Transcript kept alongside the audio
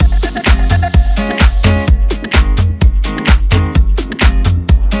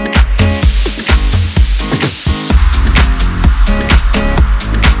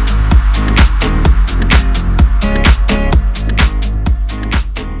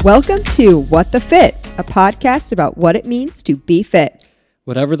Welcome to What the Fit, a podcast about what it means to be fit.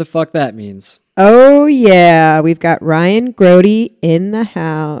 Whatever the fuck that means. Oh, yeah. We've got Ryan Grody in the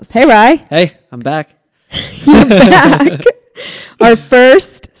house. Hey, Rye. Hey, I'm back. You're back. Our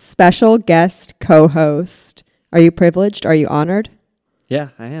first special guest co-host. Are you privileged? Are you honored? Yeah,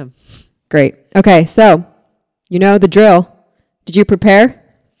 I am. Great. Okay, so you know the drill. Did you prepare?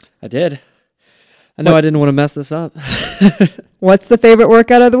 I did. I know I didn't want to mess this up. What's the favorite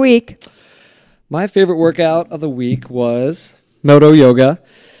workout of the week? My favorite workout of the week was Moto Yoga.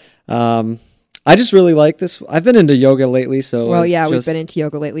 I just really like this. I've been into yoga lately, so Well, yeah, we've been into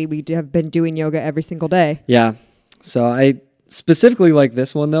yoga lately. We have been doing yoga every single day. Yeah. So I specifically like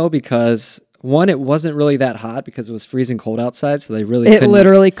this one, though, because one, it wasn't really that hot because it was freezing cold outside, so they really couldn't.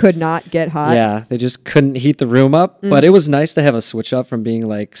 Literally could not get hot. Yeah, they just couldn't heat the room up. But it was nice to have a switch up from being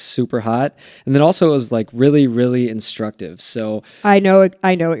like super hot. And then also it was like really, really instructive. So I know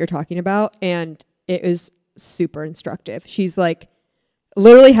what you're talking about, and it was super instructive. She's like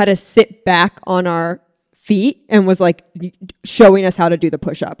literally had to sit back on our feet and was like showing us how to do the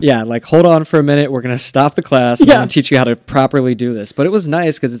push-up. yeah, like hold on for a minute. We're going to stop the class and I'm going to teach you how to properly do this. But it was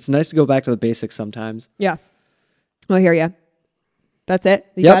nice because it's nice to go back to the basics sometimes. Yeah. I hear you. That's it?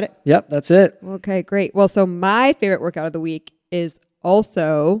 You got it? Yep, that's it. Okay, great. Well, so my favorite workout of the week is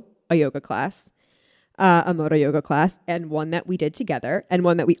also a yoga class, a Moto yoga class, and one that we did together, and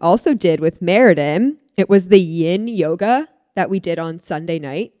one that we also did with Meriden. It was the yin yoga that we did on Sunday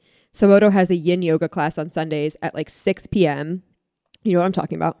night. So Moto has a yin yoga class on Sundays at like 6 p.m. You know what I'm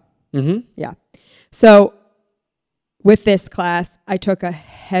talking about? Mm-hmm. Yeah. So with this class, I took a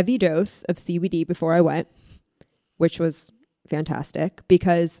heavy dose of CBD before I went, which was fantastic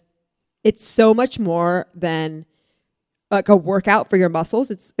because it's so much more than like a workout for your muscles.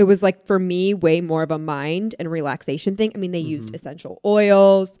 It was like for me way more of a mind and relaxation thing. I mean, they used essential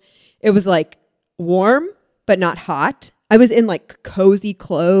oils. It was like warm but not hot. I was in like cozy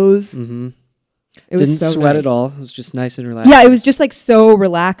clothes. Mm-hmm. It Didn't was so sweat nice. at all. It was just nice and relaxing. Yeah, it was just like so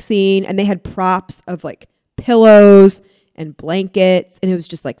relaxing, and they had props of like pillows and blankets, and it was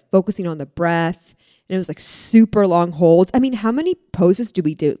just like focusing on the breath. And it was like super long holds. I mean, how many poses do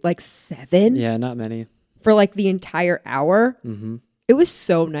we do? Like 7? Yeah, not many. For like the entire hour. Mm-hmm. It was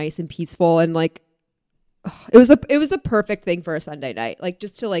so nice and peaceful, and like it was the perfect thing for a Sunday night. Like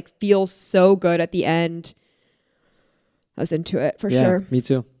just to like feel so good at the end. I was into it for sure. Me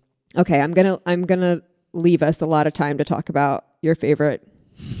too. Okay, I'm gonna leave us a lot of time to talk about your favorite.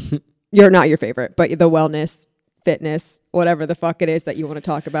 You're not your favorite, but the wellness, fitness, whatever the fuck it is that you want to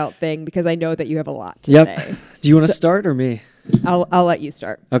talk about thing, because I know that you have a lot to say. Do you want to start or me? I'll let you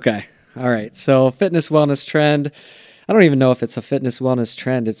start. Okay. All right. So fitness wellness trend. I don't even know if it's a fitness wellness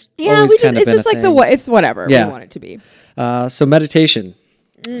trend. It's always kind of been it's just a like thing. it's whatever we want it to be. So meditation.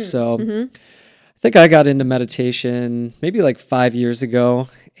 So I think I got into meditation maybe like 5 years ago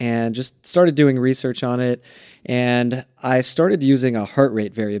and just started doing research on it. And I started using a heart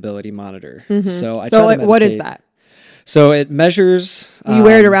rate variability monitor. So I try to meditate. What is that? So it measures. You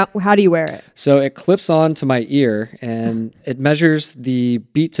wear it around. How do you wear it? So it clips on to my ear and it measures the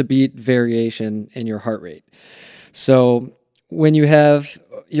beat to beat variation in your heart rate. So when you have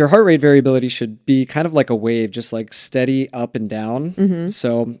your heart rate variability should be kind of like a wave, just like steady up and down.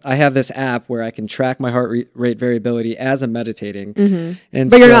 So I have this app where I can track my heart rate variability as I'm meditating.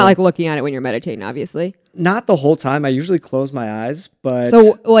 But you're not like looking at it when you're meditating, obviously. Not the whole time. I usually close my eyes, but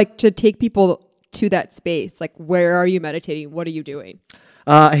So like to take people to that space, like where are you meditating? What are you doing?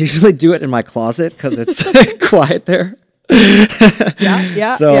 I usually do it in my closet because it's quiet there.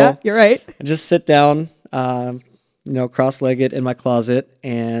 Yeah, you're right. I just sit down, cross-legged in my closet,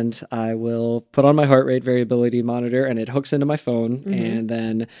 and I will put on my heart rate variability monitor, and it hooks into my phone, and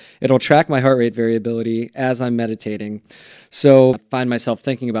then it'll track my heart rate variability as I'm meditating. So I find myself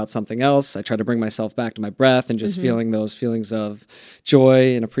thinking about something else. I try to bring myself back to my breath and just feeling those feelings of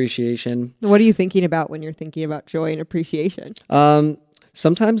joy and appreciation. What are you thinking about when you're thinking about joy and appreciation?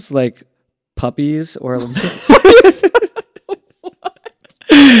 Sometimes like puppies or that's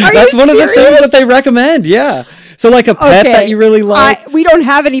one of the things that they recommend. Yeah. So like a pet that you really like. We don't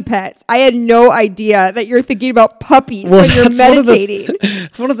have any pets. I had no idea that you're thinking about puppies when you're meditating.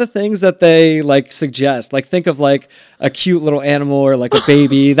 It's one of the things that they like suggest. Like think of like a cute little animal or like a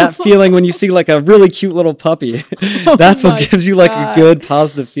baby. That feeling when you see like a really cute little puppy. That's what gives you like a good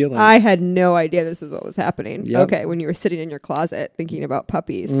positive feeling. I had no idea this is what was happening. Yep. Okay, when you were sitting in your closet thinking about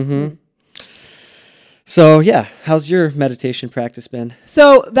puppies. So yeah, how's your meditation practice been?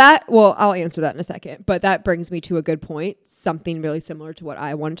 So I'll answer that in a second, but that brings me to a good point. Something really similar to what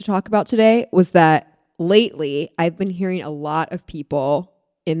I wanted to talk about today was that lately I've been hearing a lot of people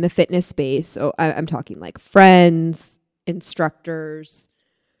in the fitness space, so I'm talking like friends, instructors,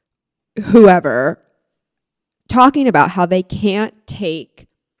 whoever, talking about how they can't take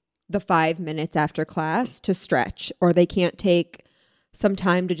the 5 minutes after class to stretch, or they can't take some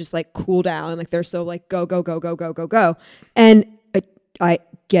time to just like cool down. Like they're so like go, go, go, go, go, go, go. And I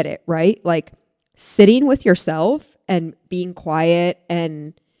get it, right? Like sitting with yourself and being quiet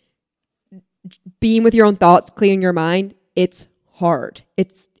and being with your own thoughts, clearing your mind, it's hard.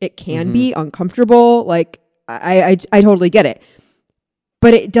 It can be uncomfortable. Like I totally get it.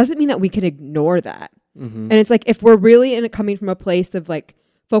 But it doesn't mean that we can ignore that. And it's like, if we're really coming from a place of like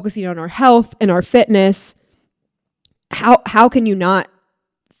focusing on our health and our fitness, how can you not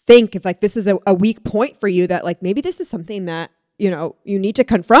think if like this is a weak point for you, that like maybe this is something that, you know, you need to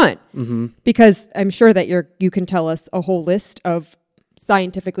confront? Because I'm sure that you can tell us a whole list of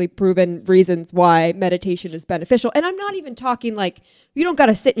scientifically proven reasons why meditation is beneficial. And I'm not even talking like you don't got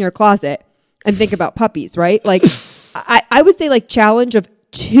to sit in your closet and think about puppies, right? Like I would say like challenge of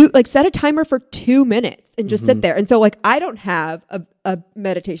set a timer for 2 minutes and just sit there. And so like I don't have a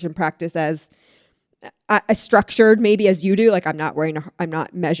meditation practice as structured maybe as you do. Like I'm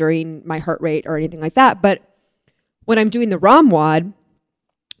not measuring my heart rate or anything like that. But when I'm doing the ROMWOD,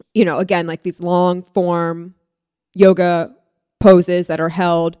 you know, again, like these long form yoga poses that are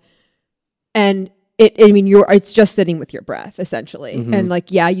held, and it's just sitting with your breath essentially. And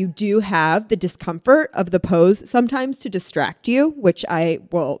like, yeah, you do have the discomfort of the pose sometimes to distract you, which I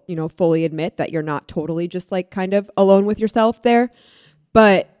will, you know, fully admit that you're not totally just like kind of alone with yourself there.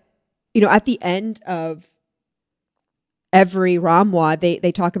 But, you know, at the end of every ROMWOD,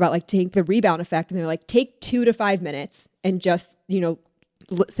 they talk about like take the rebound effect, and they're like, take 2 to 5 minutes and just, you know,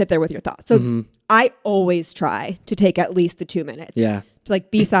 sit there with your thoughts. So I always try to take at least the 2 minutes. Yeah. To like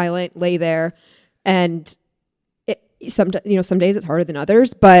be silent, lay there. And some days it's harder than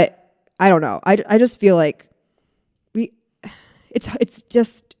others, but I don't know. I just feel like it's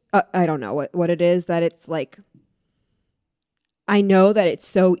just, I don't know what it is, that it's like, I know that it's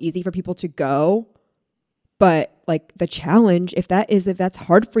so easy for people to go, but like the challenge, if that's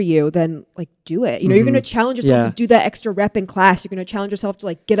hard for you, then like do it. You know, you're going to challenge yourself to do that extra rep in class. You're going to challenge yourself to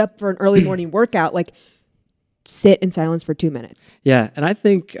like get up for an early morning workout, like sit in silence for 2 minutes. Yeah. And I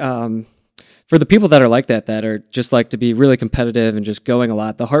think, for the people that are like that are just like to be really competitive and just going a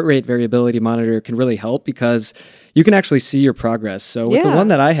lot, the heart rate variability monitor can really help, because you can actually see your progress. So with the one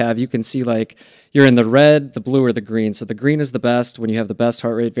that I have, you can see like you're in the red, the blue, or the green. So the green is the best when you have the best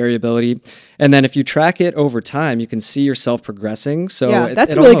heart rate variability. And then if you track it over time, you can see yourself progressing. So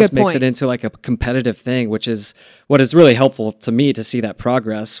that's it a really almost good makes point. it into like a competitive thing, which is what is really helpful to me to see that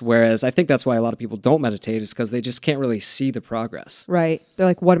progress. Whereas I think that's why a lot of people don't meditate, is because they just can't really see the progress. Right. They're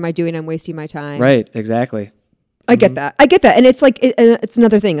like, what am I doing? I'm wasting my time. Right. Exactly. I get that. And it's like, it's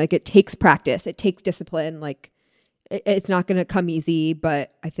another thing. Like it takes practice. It takes discipline. Like it's not going to come easy,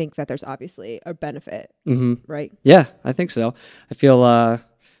 but I think that there's obviously a benefit. Right. Yeah, I think so. I feel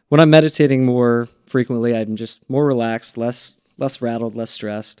when I'm meditating more frequently, I'm just more relaxed, less rattled, less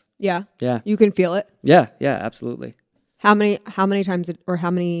stressed. Yeah. Yeah. You can feel it. Yeah. Yeah, absolutely. How many times or how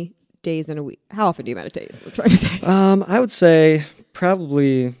many days in a week? How often do you meditate? Is what I'm trying to say. I would say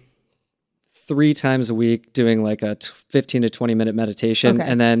probably 3 times a week, doing like a 15 to 20 minute meditation. Okay.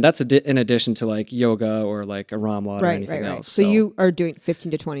 And then that's in addition to like yoga or like a ROMWOD or anything else. So you are doing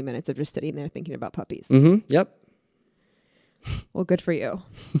 15 to 20 minutes of just sitting there thinking about puppies. Yep. Well, good for you.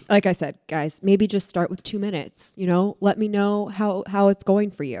 Like I said, guys, maybe just start with 2 minutes, you know, let me know how it's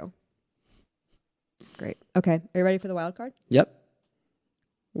going for you. Great. Okay. Are you ready for the wild card? Yep.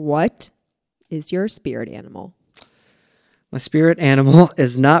 What is your spirit animal? My spirit animal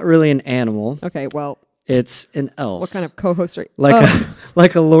is not really an animal. Okay, well, it's an elf. What kind of co-host are you?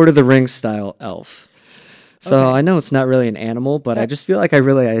 Like a Lord of the Rings style elf. So Okay. I know it's not really an animal, but I just feel like I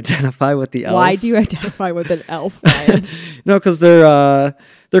really identify with the elf. Why do you identify with an elf, Ryan? Because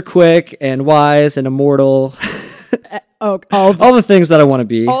they're quick and wise and immortal. All the things that I want to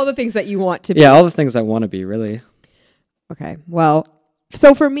be. All the things that you want to be. Yeah, all the things I want to be, really. Okay, well,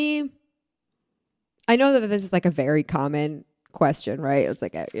 so for me, I know that this is like a very common question, right? It's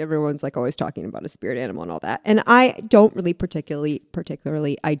like everyone's like always talking about a spirit animal and all that. And I don't really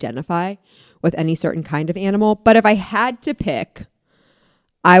particularly identify with any certain kind of animal. But if I had to pick,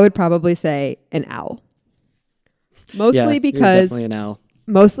 I would probably say an owl. Mostly You're because definitely an owl.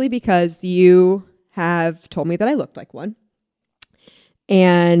 Mostly because you have told me that I looked like one.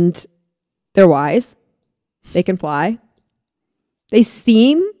 And they're wise. They can fly. They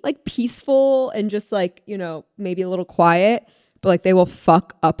seem like peaceful and just like, you know, maybe a little quiet, but like they will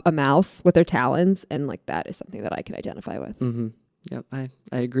fuck up a mouse with their talons. And like that is something that I can identify with. Mm-hmm. Yep, I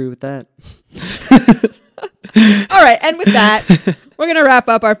agree with that. All right. And with that, we're going to wrap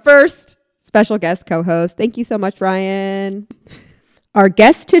up our first special guest co-host. Thank you so much, Ryan. Our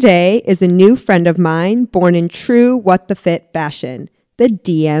guest today is a new friend of mine, born in true What the Fit fashion, the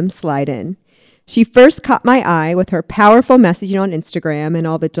DM Slide-In. She first caught my eye with her powerful messaging on Instagram and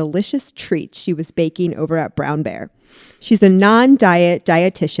all the delicious treats she was baking over at Brown Bear. She's a non-diet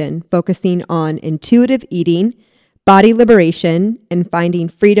dietitian focusing on intuitive eating, body liberation, and finding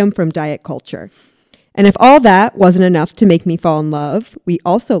freedom from diet culture. And if all that wasn't enough to make me fall in love, we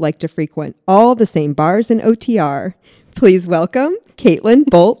also like to frequent all the same bars in OTR. Please welcome Caitlin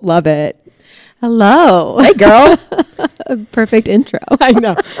Bolt Lovett. Hello. Hey, girl. Perfect intro. I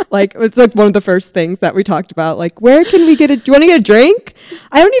know. Like, it's like one of the first things that we talked about. Like, where can we get do you want to get a drink?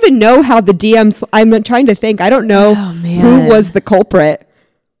 I don't even know how the DMs, I'm trying to think. I don't know who was the culprit.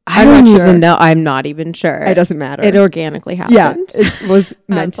 I don't even know. I'm not even sure. It doesn't matter. It organically happened. Yeah, it was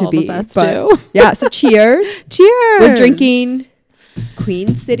meant to be. The best but, do. Yeah, so cheers. Cheers. We're drinking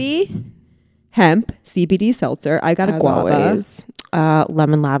Queen City Hemp CBD seltzer. I got a As guava. always,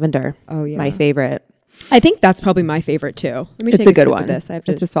 lemon lavender. Oh, yeah. My favorite. I think that's probably my favorite, too. Let me It's take a good sip one. of this.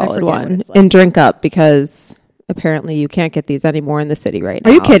 It's a solid forget what one. it's like. And drink up because apparently you can't get these anymore in the city right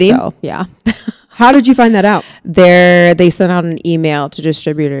now. Are you kidding? So, yeah. How did you find that out? They sent out an email to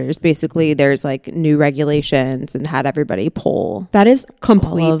distributors. Basically, there's like new regulations and had everybody pull. That is all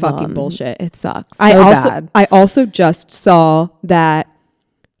complete of fucking them. bullshit. It sucks. I also just saw that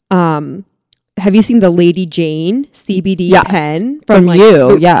have you seen the Lady Jane CBD Yes. pen From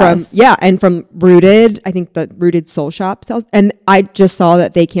you, yes. and from Rooted, I think the Rooted Soul Shop sells, and I just saw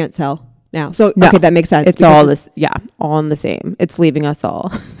that they can't sell now. So No, okay, that makes sense. It's because all this, yeah, all in the same. It's leaving us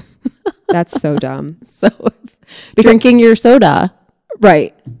all. That's so dumb. So drinking your soda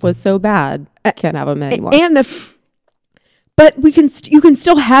Right. was so bad. Can't have them anymore. And but you can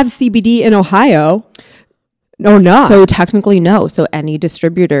still have CBD in Ohio. No, not. So technically, no. So any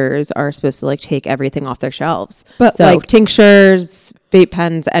distributors are supposed to like take everything off their shelves. But, so like- tinctures, vape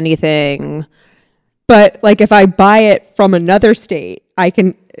pens, anything. But like if I buy it from another state, I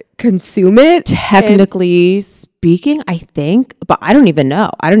can consume it. Technically speaking, I think, but I don't even know.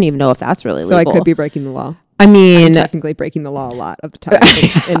 I don't even know if that's really So legal. I could be breaking the law. I mean, Technically breaking the law a lot of the time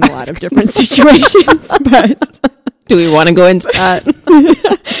in a lot of different situations. But do we want to go into that?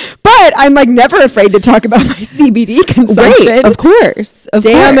 but I'm like never afraid to talk about my CBD consumption. Right, of course.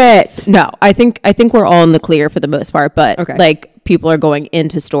 Damn course. it. No, I think we're all in the clear for the most part, but Okay. like people are going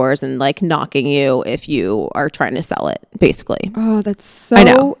into stores and like knocking you if you are trying to sell it, basically. Oh, that's so. I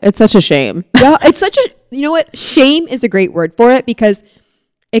know. It's such a shame. Yeah, it's such a. You know what? Shame is a great word for it because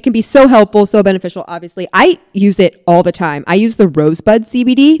it can be so helpful, so beneficial. Obviously, I use it all the time. I use the Rosebud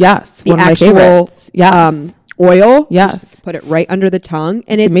CBD. Yes, the one of my actual favorites. Yes. Oil. Yes. Just put it right under the tongue,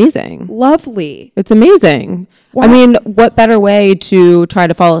 and It's it's amazing. lovely. It's amazing. Wow. I mean, what better way to try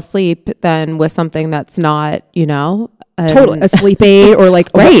to fall asleep than with something that's not, Totally a sleep aid or like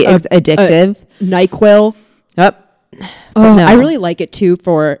right, a it's addictive. NyQuil. Yep. Oh, no. I really like it too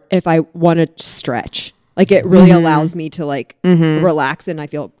for if I want to stretch. Like it really allows me to like relax, and I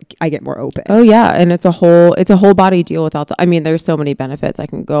feel I get more open. Oh yeah, and it's a whole body deal without the. I mean, there's so many benefits I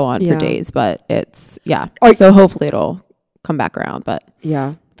can go on Yeah. for days, but it's yeah. Are- So hopefully it'll come back around. But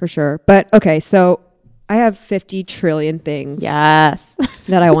Yeah, for sure. But okay, so I have 50 trillion things yes,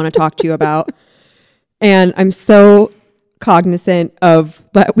 that I want to talk to you about, and I'm so cognizant of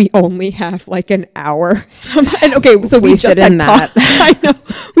that we only have like an hour. And okay, so we We just fit in had that. I know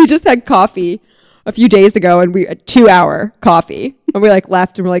we just had coffee a few days ago, and we a 2-hour coffee, and we like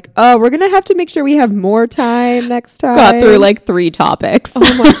left, and we're like, oh, we're gonna have to make sure we have more time next time. got through like 3 topics.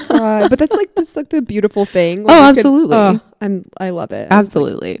 Oh my god! But that's like the beautiful thing. Like, Oh, we could- absolutely. I love it.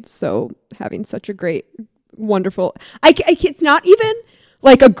 Absolutely. So having such a great, wonderful. It's not even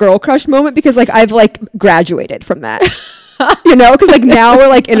like a girl crush moment because like I've like graduated from that. Because like now we're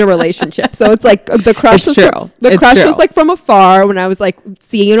like in a relationship, so it's like the crush. It's was true. The It's crush true. was like from afar when I was like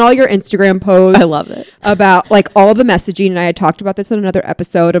seeing all your Instagram posts. I love it. About like all of the messaging, and I had talked about this in another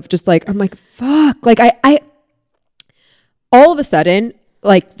episode of just like I'm like fuck, like I all of a sudden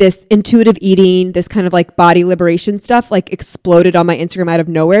like this intuitive eating, this kind of like body liberation stuff like exploded on my Instagram out of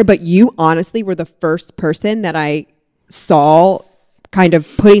nowhere. But you honestly were the first person that I saw kind of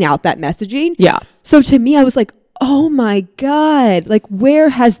putting out that messaging. Yeah. So to me, I was like, oh my God, like where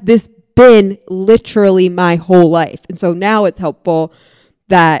has this been literally my whole life? And so now it's helpful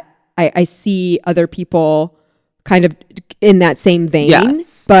that I see other people kind of in that same vein.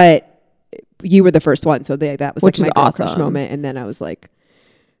 Yes. But you were the first one. So that was Which like is my girl crush awesome. moment. And then I was like,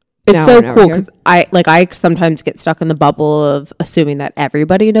 It's Now so we're cool here. because I sometimes get stuck in the bubble of assuming that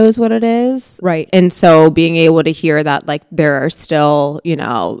everybody knows what it is. Right. And so being able to hear that like there are still, you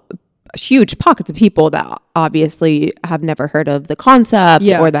know, huge pockets of people that obviously have never heard of the concept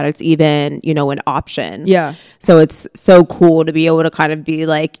Yeah. or that it's even, you know, an option. Yeah. So it's so cool to be able to kind of be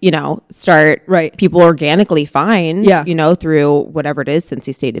like, you know, start Right. people organically find, Yeah. you know, through whatever it is,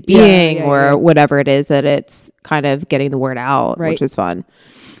 Cincy State of Yeah, Being yeah, or yeah. whatever it is that it's kind of getting the word out, Right. which is fun.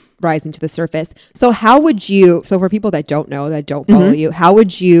 Rising to the surface. So how would you, so for people that don't know, that don't follow you, how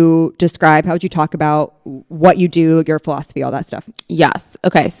would you talk about what you do, your philosophy, all that stuff? Yes.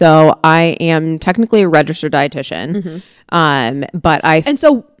 Okay. So I am technically a registered dietitian. But And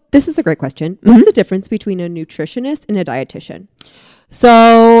so this is a great question. What's the difference between a nutritionist and a dietitian?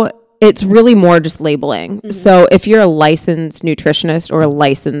 So it's really more just labeling. So if you're a licensed nutritionist or a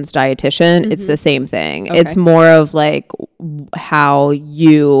licensed dietitian, it's the same thing. Okay. It's more of like how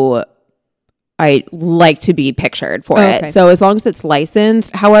I like to be pictured for Okay. it. So as long as it's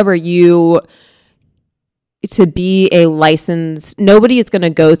licensed, however, to be a licensed, nobody is going to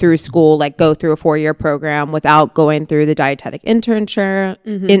go through school, like go through a 4-year program without going through the dietetic internship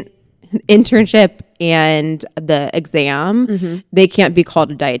and the exam. They can't be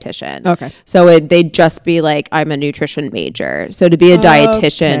called a dietitian. Okay. So they'd just be like, I'm a nutrition major. So to be a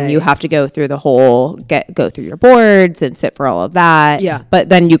dietitian, Okay. you have to go through the whole, go through your boards and sit for all of that. Yeah. But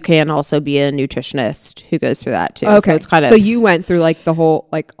then you can also be a nutritionist who goes through that too. Okay. So it's kind of. So you went through like the whole,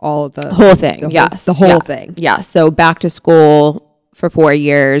 like all of the Whole thing, the whole, yes. the whole Yeah. thing. Yeah. So back to school for 4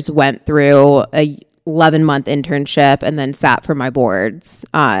 years, went through a 11-month internship and then sat for my boards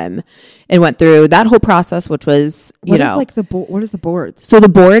and went through that whole process, which was, you What is know, like the what is the boards? so the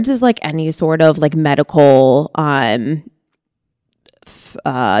boards is like any sort of like medical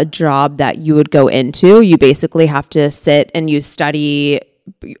job that you would go into. You basically have to sit and you study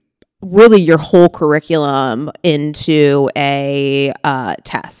really your whole curriculum into a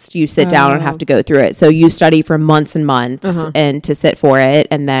test. You sit down and have to go through it. So you study for months and months and to sit for it,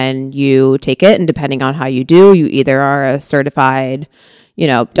 and then you take it, and depending on how you do, you either are a certified, you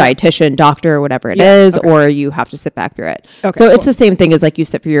know, dietitian, doctor, or whatever it is, or you have to sit back through it. Okay, so cool. it's the same thing as like you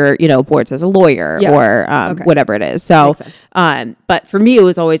sit for your, you know, boards as a lawyer or whatever it is. So, Makes sense. but for me, it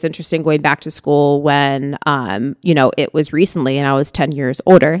was always interesting going back to school when, you know, it was recently and I was 10 years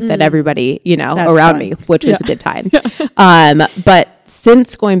older than everybody, you know, That's around fun. me, which was a good time. But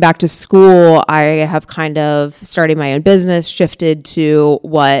since going back to school, I have kind of started my own business, shifted to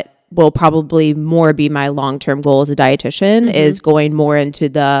what will probably more be my long-term goal as a dietitian is going more into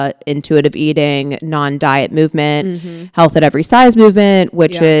the intuitive eating, non-diet movement, health at every size movement,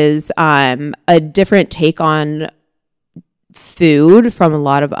 which is a different take on food from a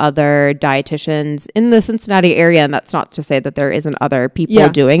lot of other dietitians in the Cincinnati area. And that's not to say that there isn't other people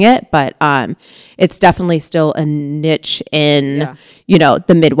doing it, but it's definitely still a niche in, you know,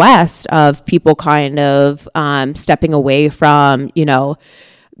 the Midwest of people kind of stepping away from, you know,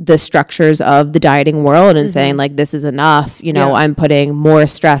 the structures of the dieting world and saying like, this is enough, you know, I'm putting more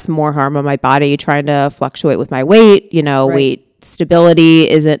stress, more harm on my body, trying to fluctuate with my weight, you know, weight stability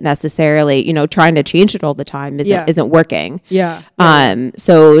isn't necessarily, you know, trying to change it all the time isn't working.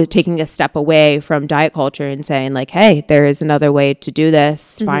 So taking a step away from diet culture and saying like, hey, there is another way to do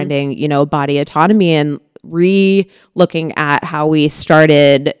this, finding, you know, body autonomy and re-looking at how we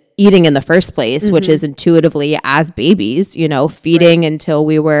started eating in the first place, which is intuitively as babies, you know, feeding until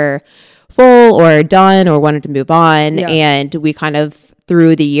we were full or done or wanted to move on. And we kind of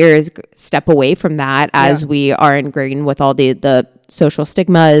through the years step away from that as we are ingrained with all the social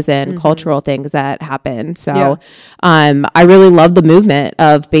stigmas and cultural things that happen. So I really love the movement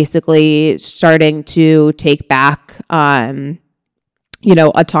of basically starting to take back you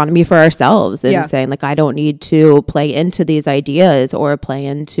know, autonomy for ourselves and saying like, I don't need to play into these ideas or play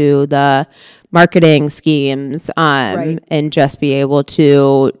into the marketing schemes and just be able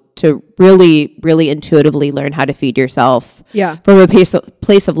to really, really intuitively learn how to feed yourself from a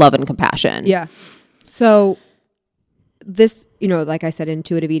place of love and compassion. So this, you know, like I said,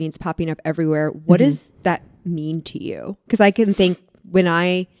 intuitive eating is popping up everywhere. What does that mean to you? Because I can think when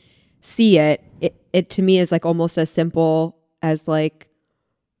I see it to me is like almost as simple as like,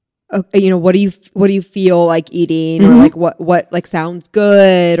 you know, what do you feel like eating or like what like sounds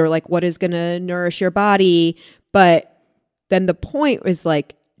good or like what is going to nourish your body. But then the point is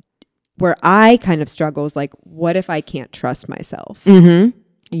like where I kind of struggle is like, what if I can't trust myself?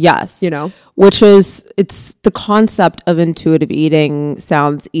 Yes. You know, which is, it's the concept of intuitive eating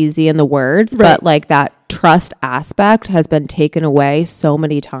sounds easy in the words, but like that trust aspect has been taken away so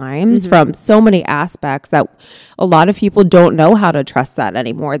many times from so many aspects that a lot of people don't know how to trust that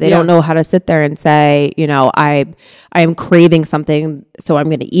anymore. They don't know how to sit there and say, you know, I am craving something, so I'm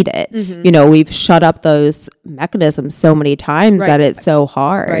going to eat it. You know, we've shut up those mechanisms so many times that it's so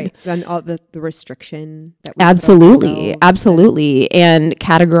hard. Right. And all the restriction that we Absolutely. And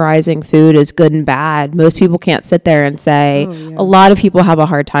categorizing food as good and bad. Most people can't sit there and say, a lot of people have a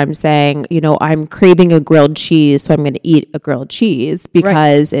hard time saying, you know, I'm craving a grilled cheese, so I'm going to eat a grilled cheese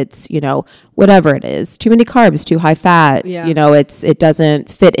because it's, you know, whatever it is, too many carbs, too high fat, you know, it doesn't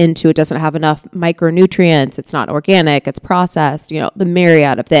fit into, it doesn't have enough micronutrients, it's not organic, it's processed, you know, the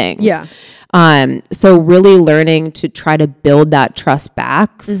myriad of things. Yeah. So really learning to try to build that trust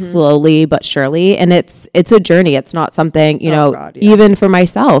back slowly but surely. And it's a journey. It's not something, you know, even for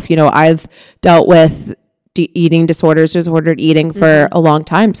myself, you know, I've dealt with eating disorders, disordered eating for a long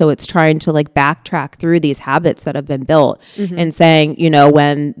time. So it's trying to like backtrack through these habits that have been built and saying, you know,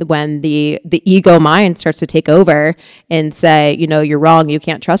 when the ego mind starts to take over and say, you know, you're wrong, you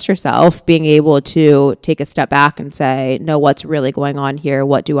can't trust yourself, being able to take a step back and say, no, what's really going on here?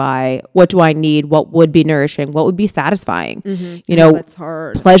 What do I need? What would be nourishing? What would be satisfying? You know, that's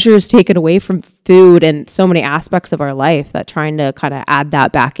hard. Pleasure is taken away from food and so many aspects of our life that trying to kind of add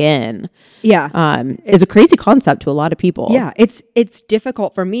that back in is a crazy concept to a lot of people. Yeah, it's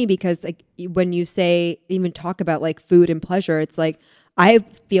difficult for me because like when you say even talk about like food and pleasure, it's like I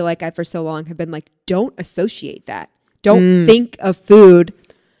feel like I for so long have been like, don't associate that. Don't think of food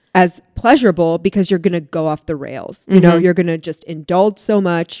as pleasurable because you're going to go off the rails. You know, you're going to just indulge so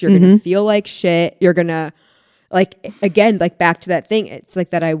much, you're going to feel like shit, you're going to like again like back to that thing. It's like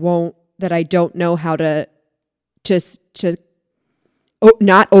that I don't know how to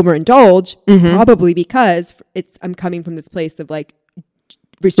not overindulge, probably because I'm coming from this place of like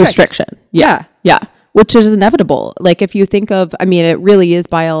restriction. Yeah. Which is inevitable. Like if you think of, I mean, it really is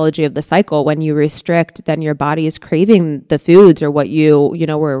biology of the cycle. When you restrict, then your body is craving the foods or what you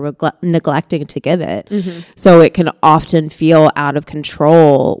know, were neglecting to give it. So it can often feel out of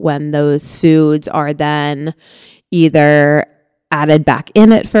control when those foods are then either added back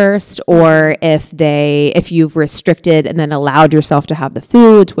in at first, or if you've restricted and then allowed yourself to have the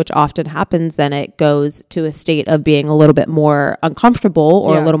foods, which often happens, then it goes to a state of being a little bit more uncomfortable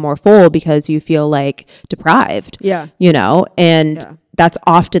or a little more full because you feel like deprived. You know, and that's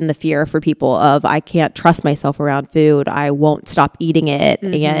often the fear for people of, I can't trust myself around food, I won't stop eating it.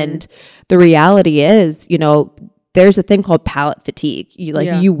 And the reality is, you know, there's a thing called palate fatigue.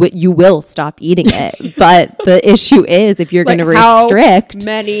 You will stop eating it. But the issue is if you're going to restrict. How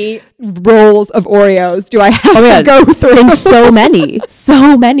many rolls of Oreos do I have to go through? And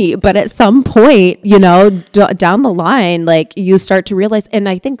so many. But at some point, you know, down the line, like you start to realize, and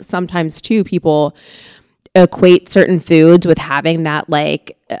I think sometimes too, people equate certain foods with having that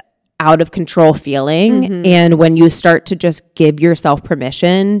like out of control feeling. And when you start to just give yourself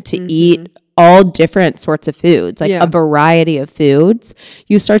permission to eat all different sorts of foods, like a variety of foods,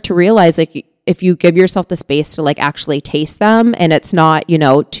 you start to realize like if you give yourself the space to like actually taste them, and it's not, you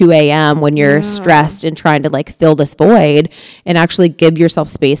know, 2 a.m. when you're stressed and trying to like fill this void, and actually give yourself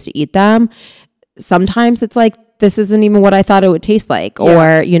space to eat them, sometimes it's like, this isn't even what I thought it would taste like,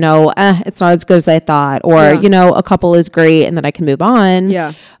 or, you know, it's not as good as I thought, or, you know, a couple is great and then I can move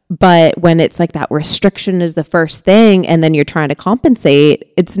on. But when it's like that restriction is the first thing and then you're trying to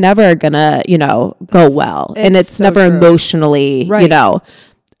compensate, it's never gonna, you know, go well. And it's so never emotionally, you know,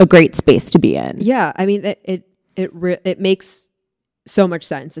 a great space to be in. Yeah. I mean, it makes so much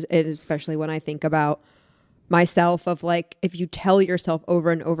sense, especially when I think about myself of like, if you tell yourself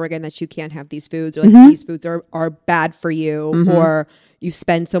over and over again that you can't have these foods, or like these foods are bad for you, or you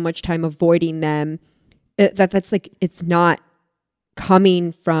spend so much time avoiding them, that's like, it's not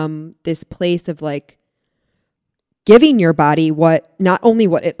coming from this place of like giving your body not only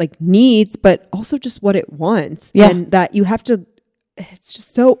what it like needs, but also just what it wants. And that you have to, it's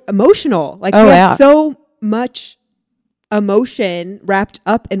just so emotional. Like we have so much emotion wrapped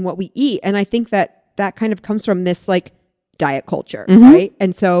up in what we eat. And I think that kind of comes from this like diet culture, right?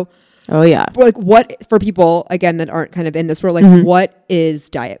 And so like what, for people again that aren't kind of in this world, like what is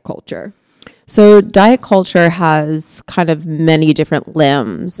diet culture? So diet culture has kind of many different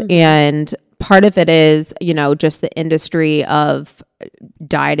limbs, and part of it is, you know, just the industry of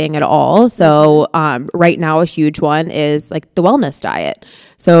dieting at all. So right now a huge one is like the wellness diet.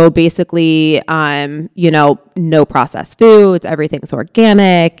 So basically, you know, no processed foods, everything's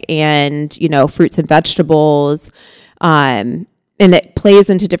organic, and, you know, fruits and vegetables. and it plays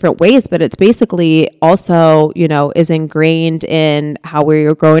into different ways, but it's basically also, you know, is ingrained in how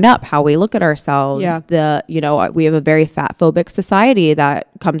we're growing up, how we look at ourselves. Yeah. We have a very fat phobic society that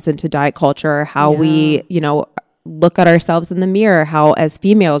comes into diet culture, how we, you know, look at ourselves in the mirror, how as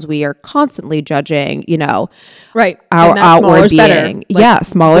females we are constantly judging, you know, right, our outward being.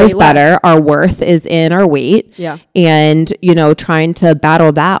 Smaller is better. Our worth is in our weight. Yeah. And, you know, trying to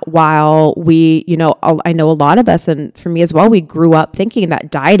battle that while we, you know, I know a lot of us, and for me as well, we grew up thinking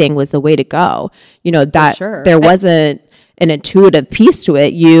that dieting was the way to go, you know, that there wasn't an intuitive piece to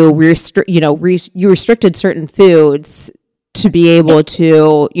it. You restricted certain foods to be able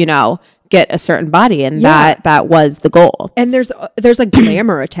to, you know, get a certain body, and that was the goal. And there's a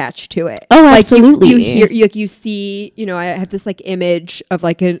glamour attached to it. Oh, like absolutely. You see, you know, I have this like image of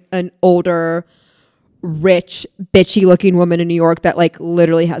like an older, rich, bitchy looking woman in New York that like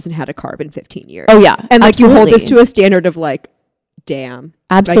literally hasn't had a carb in 15 years. Oh yeah, and like you hold this to a standard of like, damn,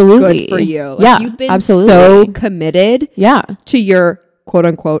 absolutely, like, good for you. Like, you've been absolutely so committed, to your quote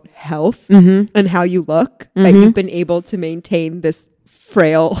unquote health and how you look that you've been able to maintain this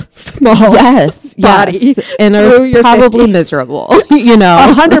frail, small body, and are probably 50s. Miserable, you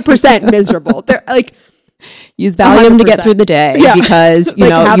know, 100% miserable. They're like, use Valium 100%. To get through the day because you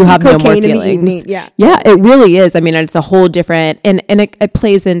know you have no more feelings. Yeah, it really is. I mean, it's a whole different, and it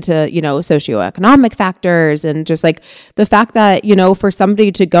plays into, you know, socioeconomic factors, and just like the fact that, you know, for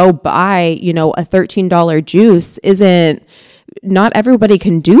somebody to go buy, you know, a $13 juice isn't. Not everybody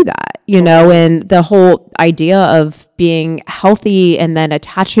can do that, you know, and the whole idea of being healthy and then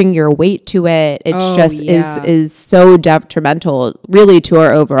attaching your weight to it, it's is so detrimental really to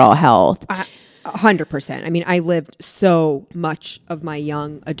our overall health. 100%. I mean, I lived so much of my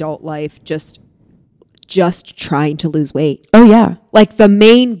young adult life just trying to lose weight. Oh yeah. Like the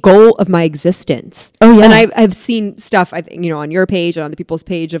main goal of my existence. Oh yeah. And I've seen stuff, I think, you know, on your page and on the people's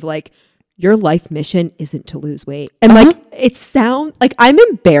page of like, your life mission isn't to lose weight. And like, it sounds like I'm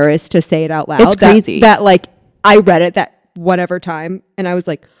embarrassed to say it out loud. It's crazy. That like, I read it that whatever time and I was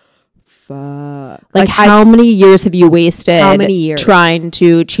like, fuck. Like how many years have you wasted how many years trying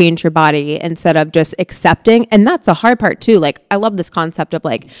to change your body instead of just accepting? And that's the hard part too. Like, I love this concept of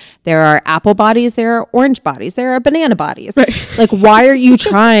like, there are apple bodies, there are orange bodies, there are banana bodies. Right. Like, why are you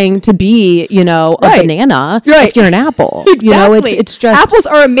trying to be, you know, a banana if you're an apple? Exactly. You know, it's just apples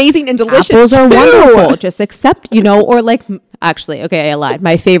are amazing and delicious. Apples are wonderful. Just accept, you know, or like, actually, okay, I lied.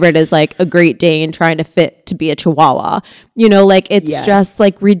 My favorite is like a Great Dane trying to fit to be a Chihuahua. You know, like it's just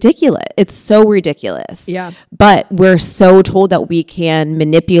like ridiculous. It's so ridiculous. Yeah. But we're so told that we can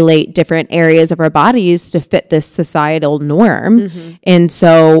manipulate different areas of our bodies to fit this societal norm. And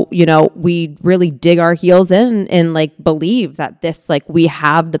so, you know, we really dig our heels in and like believe that this, like we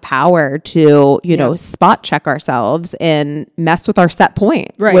have the power to, you know, spot check ourselves and mess with our set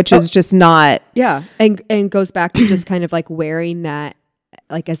point, which is just not. Yeah. And goes back to just kind of like wearing that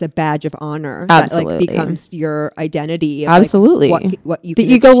like as a badge of honor. Absolutely. That like becomes your identity. Of, absolutely. Like, what you the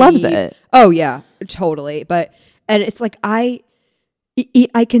can ego achieve. loves it. Oh yeah, totally. But, and it's like, I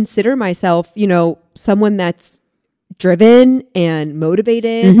consider myself, you know, someone that's driven and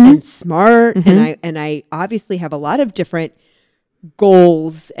motivated and smart. And I obviously have a lot of different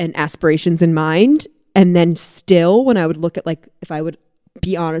goals and aspirations in mind. And then still when I would look at like, if I would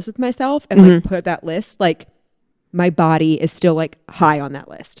be honest with myself and like put that list, like my body is still like high on that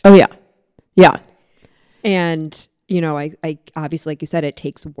list. Oh yeah. Yeah. And, you know, I obviously, like you said, it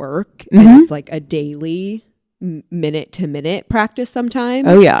takes work and it's like a daily minute to minute practice sometimes.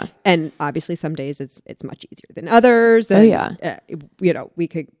 Oh yeah. And obviously some days it's much easier than others. And, you know, we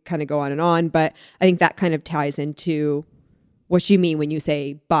could kind of go on, but I think that kind of ties into what you mean when you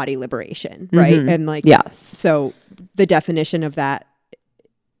say body liberation, right? And like, so the definition of that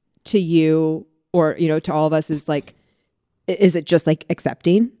to you, or, you know, to all of us is like, is it just like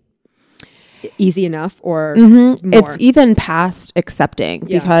accepting? Easy enough or more? It's even past accepting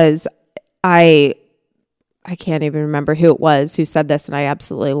because I can't even remember who it was who said this, and I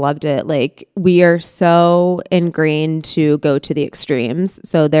absolutely loved it. Like, we are so ingrained to go to the extremes.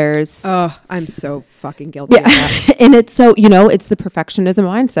 So there's... Oh, I'm so fucking guilty of that. And it's so, you know, it's the perfectionism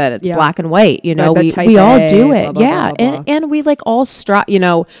mindset. It's black and white. You know, like we all do it. Blah, blah, blah, blah, blah. And we like all you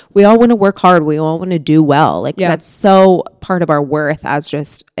know, we all want to work hard. We all want to do well. Like that's so part of our worth as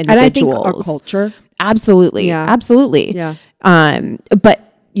just individuals. And I think our culture. Absolutely. Yeah. Absolutely. Yeah. But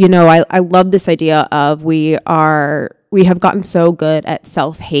you know, I love this idea of we have gotten so good at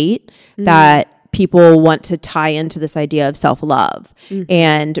self-hate that people want to tie into this idea of self-love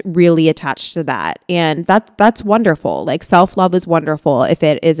and really attach to that. And that's wonderful. Like self-love is wonderful if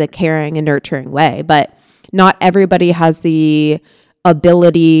it is a caring and nurturing way, but not everybody has the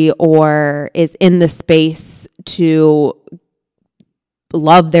ability or is in the space to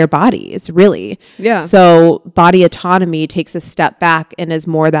love their bodies, really. Yeah. So body autonomy takes a step back and is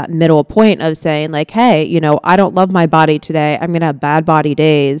more that middle point of saying like, hey, you know, I don't love my body today. I'm going to have bad body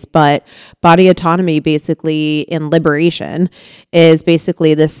days. But body autonomy basically in liberation is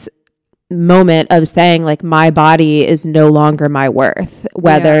basically this moment of saying like, my body is no longer my worth,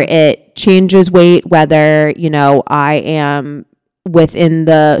 whether it changes weight, whether, you know, I am within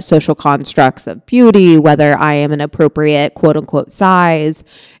the social constructs of beauty, whether I am an appropriate quote unquote size.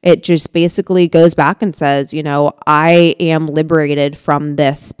 It just basically goes back and says, you know, I am liberated from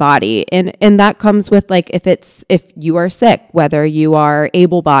this body. And that comes with like, if you are sick, whether you are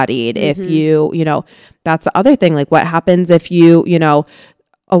able bodied, if you know, that's the other thing. Like what happens if you know,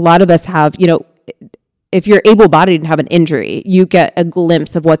 a lot of us have, you know, if you're able-bodied and have an injury, you get a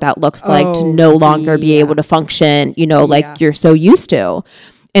glimpse of what that looks like to no longer be able to function, you know, like you're so used to.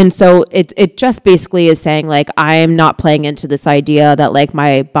 And so it just basically is saying like, I'm not playing into this idea that like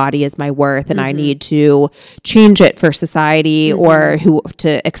my body is my worth and I need to change it for society or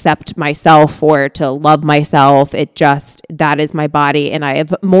to accept myself or to love myself. It just, that is my body and I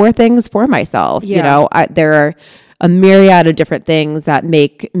have more things for myself. You know, there are a myriad of different things that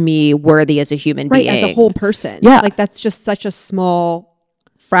make me worthy as a human being. As a whole person. Yeah. Like that's just such a small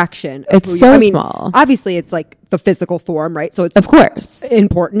fraction. It's so small. Obviously it's like the physical form, right? So it's of course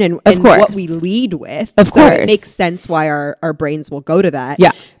important and what we lead with. Of course. It makes sense why our brains will go to that.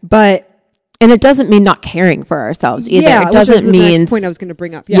 Yeah. But and it doesn't mean not caring for ourselves either. Yeah, it doesn't mean the next point I was going to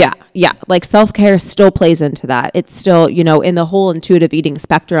bring up. Yeah. Like self-care still plays into that. It's still, you know, in the whole intuitive eating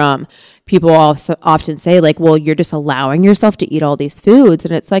spectrum, people also often say like, well, you're just allowing yourself to eat all these foods.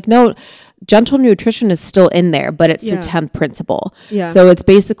 And it's like, no, gentle nutrition is still in there, but it's the 10th principle. Yeah. So it's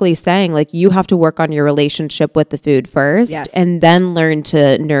basically saying like, you have to work on your relationship with the food first and then learn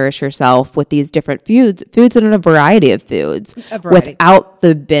to nourish yourself with these different foods in a variety of foods without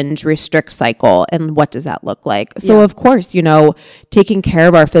the binge restrict cycle. And what does that look like? So of course, you know, taking care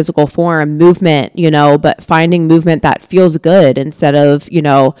of our physical form, movement, you know, but finding movement that feels good instead of, you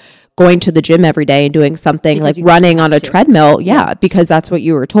know, going to the gym every day and doing something because like running on a treadmill. Yeah. Because that's what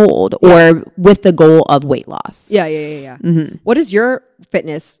you were told or with the goal of weight loss. Yeah. Mm-hmm. What does your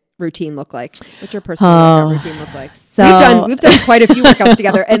fitness routine look like? What's your personal workout routine look like? So we've done quite a few workouts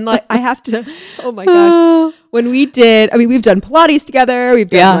together and like, I have to, oh my gosh. When we did, I mean, we've done Pilates together. We've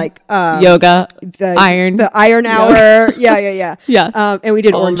done like yoga, the iron hour. Yeah. Yes. And we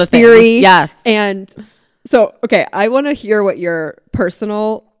did Orange Theory. Yes. And so, okay, I want to hear what your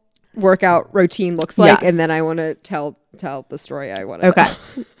personal workout routine looks like, and then I want to tell the story I want to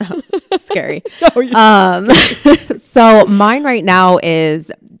tell. Scary. Scary. So mine right now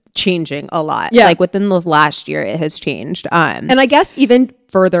is changing a lot. Like within the last year it has changed. And I guess even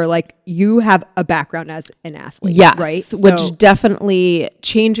further, like you have a background as an athlete, right? Which definitely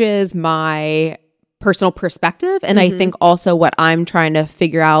changes my personal perspective. And I think also what I'm trying to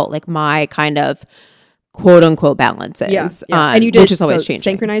figure out, like my kind of quote unquote balances. And you did, which is always changing.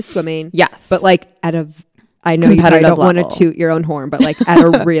 Synchronized swimming. Yes. But like at a, I know you probably don't want to toot your own horn, but like at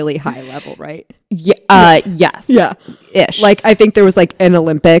a really high level, right? Yes. Yeah. Ish. Like I think there was like an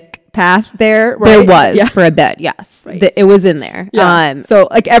Olympic path there, right? There was for a bit. Yes. Right. It was in there. Yeah. So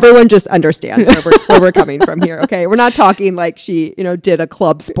like everyone just understand where we're coming from here. Okay. We're not talking like she, you know, did a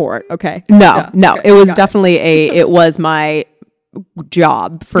club sport. Okay. No. Okay. It was definitely it was my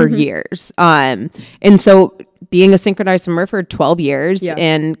job for years. And so being a synchronized swimmer for 12 years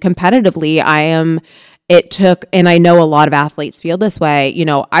and competitively and I know a lot of athletes feel this way, you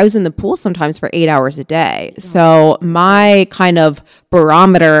know, I was in the pool sometimes for 8 hours a day. So my kind of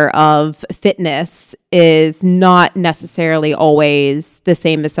barometer of fitness is not necessarily always the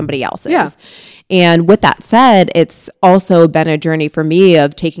same as somebody else's. Yeah. And with that said, it's also been a journey for me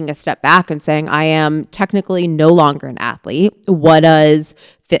of taking a step back and saying, I am technically no longer an athlete. What does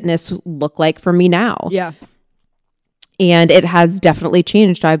fitness look like for me now? Yeah. And it has definitely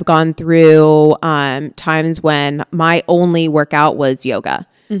changed. I've gone through times when my only workout was yoga.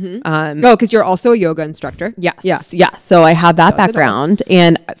 Because you're also a yoga instructor. Yes. Yeah. So I have that background.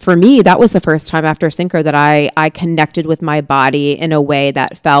 And for me, that was the first time after Synchro that I connected with my body in a way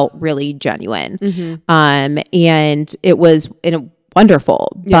that felt really genuine. And it was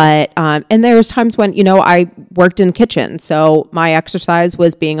wonderful. But and there was times when, you know, I worked in kitchen, so my exercise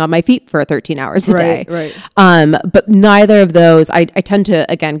was being on my feet for 13 hours a day. Right. But neither of those, I tend to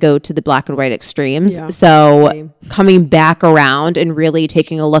again go to the black and white extremes. So coming back around and really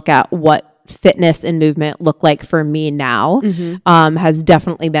taking a look at what fitness and movement look like for me now has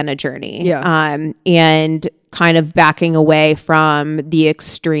definitely been a journey. Yeah. And kind of backing away from the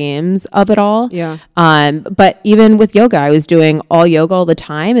extremes of it all. Yeah. But even with yoga, I was doing all yoga all the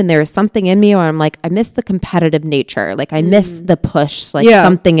time, and there was something in me where I'm like, I miss the competitive nature. Like I miss the push, like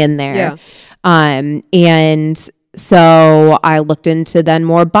something in there. Yeah. And so I looked into then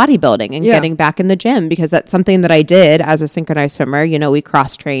more bodybuilding and getting back in the gym, because that's something that I did as a synchronized swimmer. You know, we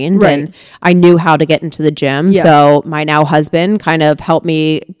cross trained and I knew how to get into the gym. Yeah. So my now husband kind of helped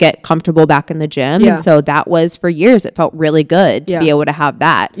me get comfortable back in the gym. Yeah. And so that was for years. It felt really good to be able to have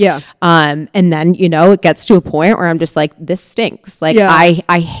that. Yeah. And then, you know, it gets to a point where I'm just like, this stinks. Like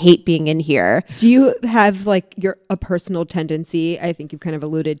I hate being in here. Do you have like a personal tendency? I think you've kind of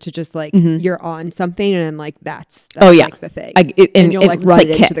alluded to just like you're on something and then like that's like the thing. And you'll like run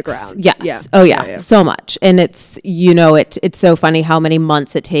it into the ground. Yes. Yeah. Oh yeah. So much. And it's, you know, it's so funny how many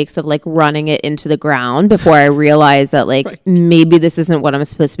months it takes of like running it into the ground before I realize that like maybe this isn't what I'm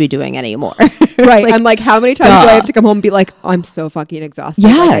supposed to be doing anymore. Right. Like, I'm like, how many times do I have to come home and be like, I'm so fucking exhausted.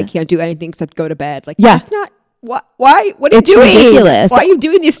 Yeah. Like, I can't do anything except go to bed. Like, that's not why? What are it's you doing? Ridiculous. Why are you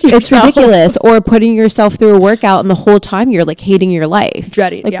doing this to yourself? It's ridiculous. Or putting yourself through a workout and the whole time you're like hating your life.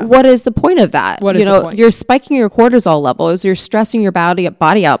 Dreading. Like, what is the point of that? What is the point? You're spiking your cortisol levels. You're stressing your body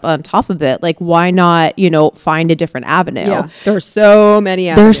up on top of it. Like, why not, you know, find a different avenue? Yeah. There's so many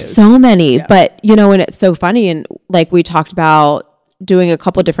avenues. There's so many. Yeah. But, you know, and it's so funny. And like we talked about doing a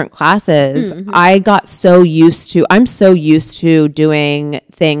couple different classes, I'm so used to doing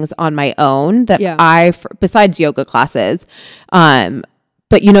things on my own that besides yoga classes,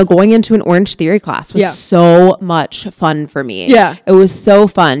 but you know, going into an Orange Theory class was so much fun for me. Yeah. It was so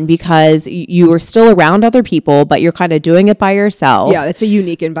fun because you were still around other people, but you're kind of doing it by yourself. Yeah. It's a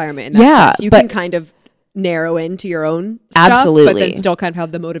unique environment. In that sense. You can kind of narrow into your own stuff, absolutely, but then still kind of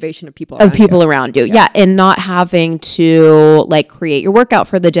have the motivation of people around you. Yeah. And not having to like create your workout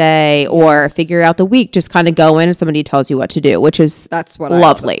for the day or figure out the week. Just kind of go in and somebody tells you what to do, which is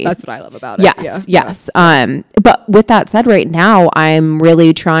lovely. That's what I love about it. Yes. But with that said, right now I'm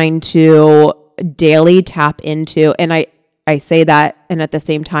really trying to daily tap into, and I say that, and at the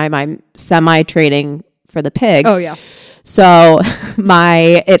same time I'm semi training for the pig. Oh yeah. So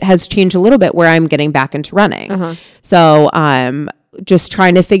it has changed a little bit where I'm getting back into running. So I'm just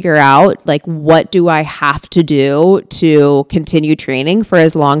trying to figure out like, what do I have to do to continue training for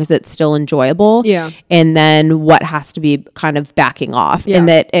as long as it's still enjoyable? Yeah. And then what has to be kind of backing off. Yeah.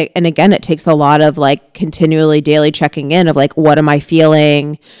 And again, it takes a lot of like continually daily checking in of like, what am I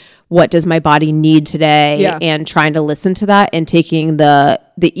feeling? What does my body need today? Yeah. And trying to listen to that and taking the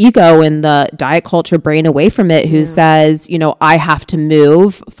ego and the diet culture brain away from it, who says, you know, I have to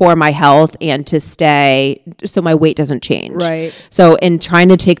move for my health and to stay so my weight doesn't change. Right. So in trying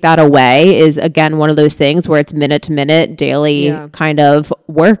to take that away is again one of those things where it's minute to minute daily kind of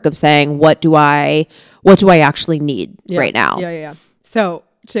work of saying, what do I actually need right now? Yeah. So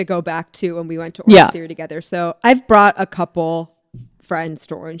to go back to when we went to Orange Theory together. So I've brought a couple friends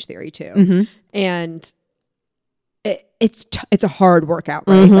to Orange Theory too. And it's a hard workout,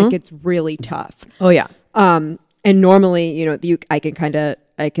 right? Like it's really tough. Oh yeah. And normally, you know, I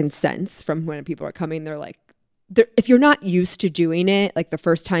can sense from when people are coming, they're like, if you're not used to doing it, like the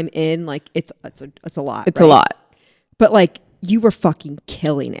first time in, like it's a lot. It's a lot. But like you were fucking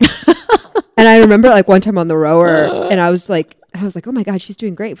killing it. And I remember like one time on the rower, and I was like, oh my God, she's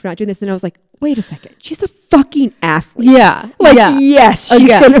doing great for not doing this. And I was like, wait a second, she's a fucking athlete. Yeah. Like, yes, she's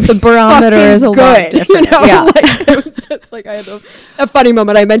going to be the barometer is a lot different. You know? Yeah. Like, it was just like, I had a funny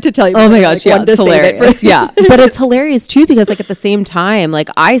moment. I meant to tell you. Oh my gosh, like, it's hilarious. But it's hilarious too, because like at the same time, like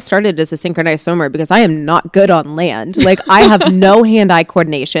I started as a synchronized swimmer because I am not good on land. Like I have no hand-eye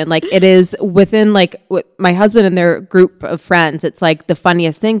coordination. Like it is within like my husband and their group of friends, it's like the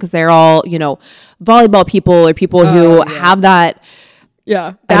funniest thing because they're all, you know, volleyball people or people who have that.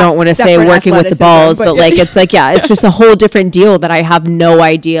 Yeah. I don't want to say working with the balls, but like, it's like, it's just a whole different deal that I have no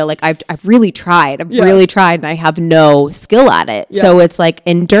idea. Like I've really tried. Really tried and I have no skill at it. Yeah. So it's like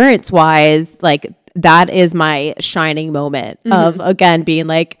endurance wise, like that is my shining moment of again, being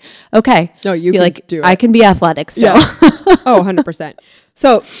like, okay, no, you can like, do it. I can be athletic still. Yeah. Oh, 100%.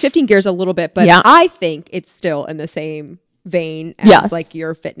 So shifting gears a little bit, but I think it's still in the same vein as like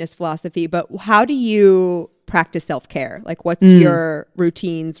your fitness philosophy, but how do you practice self-care? Like what's your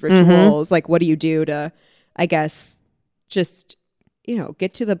routines, rituals? Like what do you do to, I guess, just, you know,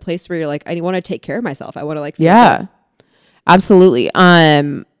 get to the place where you're like, I want to take care of myself. I want to like feel good. Absolutely.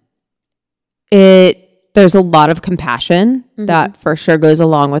 There's a lot of compassion that for sure goes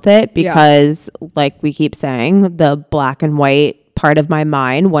along with it because like we keep saying, the black and white part of my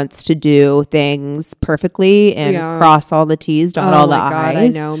mind wants to do things perfectly and Yeah. cross all the T's, dot all the my God,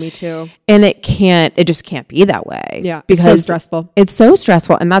 I's. I know, me too. And it just can't be that way. Yeah, because it's so stressful. It's so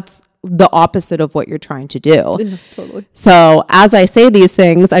stressful, and that's the opposite of what you're trying to do. Yeah, totally. So as I say these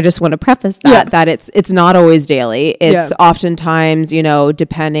things, I just want to preface that it's not always daily. It's oftentimes, you know,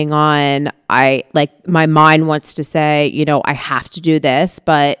 depending on my mind wants to say, you know, I have to do this,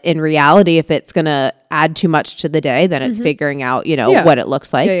 but in reality, if it's going to add too much to the day, then it's figuring out, you know, what it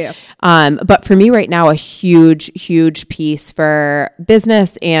looks like. But for me right now, a huge piece for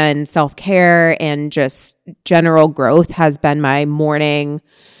business and self-care and just general growth has been my morning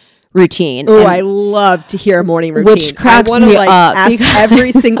routine. Oh, I love to hear a morning routine. Which cracks I wanna, me like, up ask because-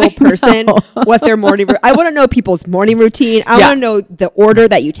 every single person what their morning. I want to know people's morning routine. I want to know the order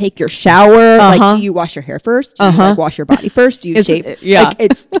that you take your shower. Like, do you wash your hair first? Do you like, wash your body first? Do you shave? Like,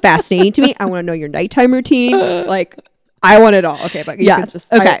 it's fascinating to me. I want to know your nighttime routine. Like, I want it all. Okay, but you can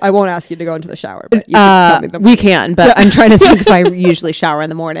just, okay. I won't ask you to go into the shower, but you can tell me them. We can, but I'm trying to think if I usually shower in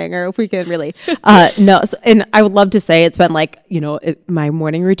the morning or if we can really. No, so, and I would love to say it's been like, you know, my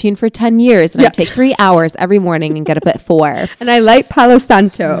morning routine for 10 years. And I take 3 hours every morning and get up at 4. And I light Palo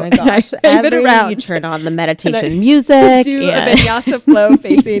Santo. Oh my gosh. And I wave it around. You turn on the meditation music. Do a and vinyasa flow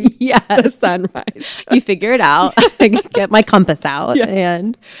facing the Yes. sunrise. you figure it out. I get my compass out.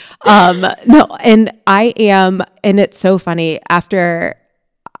 Yes. And no, and I am, and it's so funny after,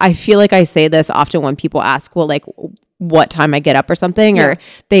 I feel like I say this often when people ask, well, like what time I get up or something, or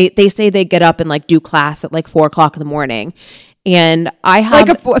they say they get up and like do class at like 4:00 in the morning. And I have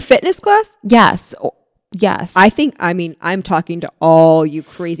Like a fitness class? yes. I mean, I'm talking to all you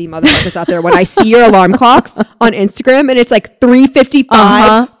crazy motherfuckers out there. When I see your alarm clocks on Instagram and it's like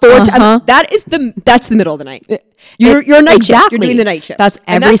 3:55, that's the middle of the night. You're night shift. You're doing the night shift. That's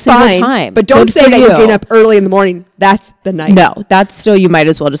And every single fine, time. But don't Good say for that you're you. getting up early in the morning. That's the night. No, that's still, you might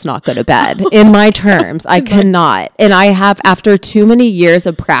as well just not go to bed. In my terms, I cannot. And I have, after too many years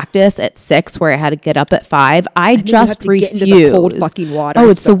of practice at 6 where I had to get up at 5, I you just have to refuse. get into the cold fucking water. Oh,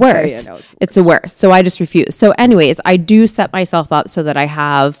 it's So- the worst. yeah, no, it's the worst. So I just refuse. So anyways, I do set myself up so that I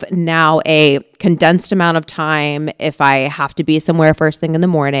have now a condensed amount of time if I have to be somewhere first thing in the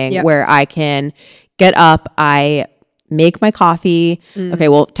morning where I can get up, I make my coffee. Okay,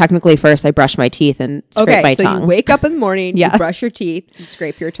 well, technically first I brush my teeth and scrape my tongue. You wake up in the morning, you Yes. brush your teeth, you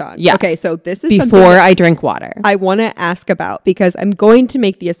scrape your tongue. Yes. Okay, so this is before something that I drink water. I want to ask about, because I'm going to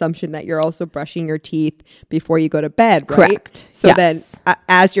make the assumption that you're also brushing your teeth before you go to bed, right? Correct. So Yes. then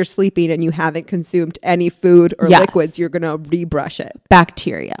as you're sleeping and you haven't consumed any food or Yes. liquids, you're going to rebrush it.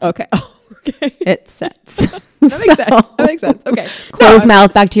 Bacteria. Okay. Okay. It sets. That makes sense. That makes sense. Okay. Closed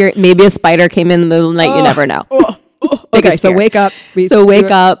mouth bacteria. Maybe a spider came in the middle of the night. You never know. Okay, Biggest so fear. wake up. So wake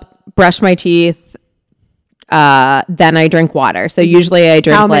up, brush my teeth. Then I drink water. So usually I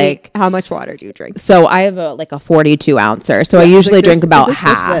drink how much water do you drink? So I have a 42 ouncer. So I usually like this- drink about what's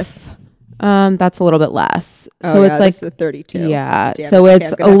half. this? That's a little bit less. Oh, So yeah, it's like, this is 32. yeah. Damn So it. it's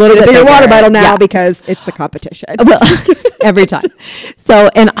I'm a gonna little get bit bigger water bigger. bottle now Yeah. because it's the competition. well, every time. So,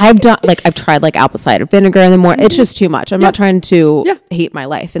 and I've tried like apple cider vinegar in the morning. It's just too much. I'm not trying to hate my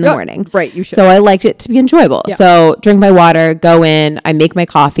life in the Yeah, morning. right, you should. So I liked it to be enjoyable. Yeah. So drink my water, go in, I make my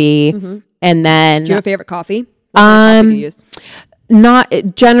coffee, and then Do you have a favorite coffee? What kind of coffee do you use? not,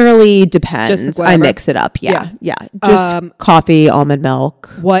 it generally depends. Just I whatever? mix it up. Yeah. Yeah. Just coffee, almond milk,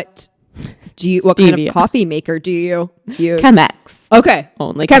 What kind Stevia. of coffee maker do you use? Chemex. Okay.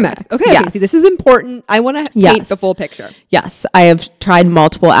 Only Chemex. Chemex. Okay. Yes. See, this is important. I want to paint Yes. the full picture. Yes. I have tried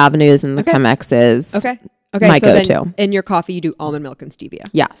multiple avenues and the Chemex is Okay. my so then go-to. in your coffee, you do almond milk and stevia.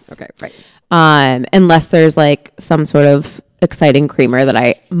 Yes. Okay. Right. Unless there's like some sort of exciting creamer that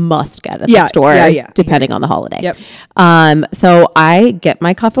I must get at Yeah, the store, yeah. depending on the holiday. Yep. So I get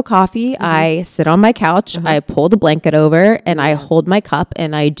my cup of coffee, I sit on my couch, I pull the blanket over, and I hold my cup,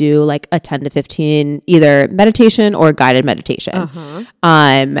 and I do like a 10 to 15 either meditation or guided meditation.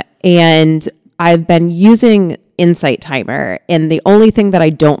 And I've been using Insight Timer, and the only thing that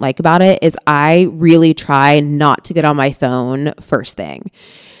I don't like about it is I really try not to get on my phone first thing,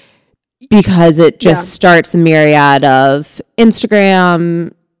 because it just starts a myriad of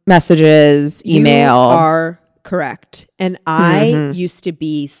Instagram messages, email. You are correct. And I used to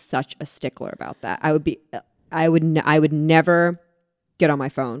be such a stickler about that. I would never get on my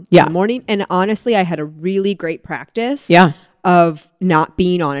phone in the morning. And honestly, I had a really great practice of not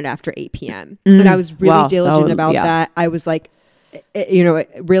being on it after 8 p.m. And I was really diligent about that. I was like,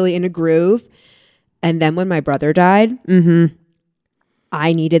 really in a groove. And then when my brother died,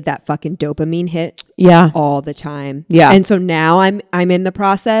 I needed that fucking dopamine hit all the time. Yeah. And so now I'm in the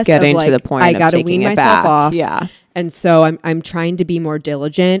process Getting of like, to the point I of gotta taking wean it myself back. off. Yeah. And so I'm trying to be more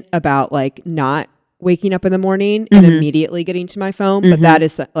diligent about like not waking up in the morning and immediately getting to my phone. But that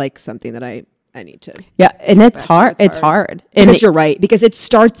is like something that I need to. Yeah. And it's hard. It's hard. Because you're right. Because it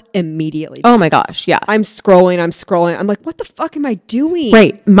starts immediately. Oh my gosh. Yeah. I'm scrolling. I'm like, what the fuck am I doing?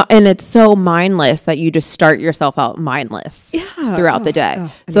 Right. And it's so mindless that you just start yourself out mindless throughout the day.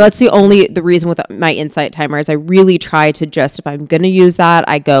 So that's the reason with my insight timer is I really try to just, if I'm going to use that,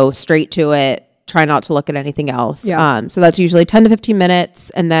 I go straight to it, try not to look at anything else. Yeah. So that's usually 10 to 15 minutes.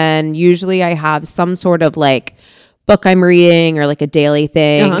 And then usually I have some sort of like book I'm reading or like a daily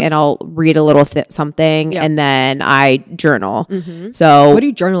thing and I'll read a little something and then I journal. So what do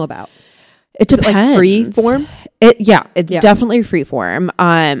you journal about? It depends. Like free form? It's definitely free form.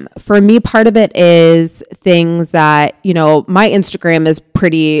 For me, part of it is things that, you know, my Instagram is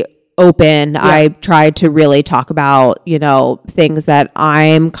pretty open. I try to really talk about, you know, things that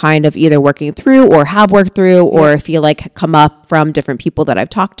I'm kind of either working through or have worked through or feel like come up from different people that I've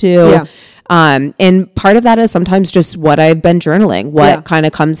talked to. And part of that is sometimes just what I've been journaling, what kind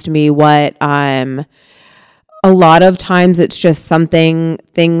of comes to me, what a lot of times it's just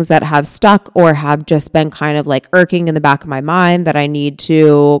things that have stuck or have just been kind of like irking in the back of my mind that I need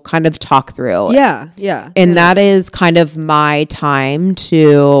to kind of talk through. And that is kind of my time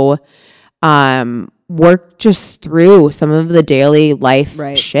to work just through some of the daily life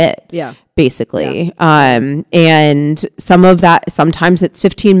shit. Basically. And some of that, sometimes it's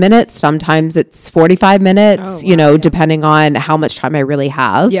 15 minutes, sometimes it's 45 minutes, depending on how much time I really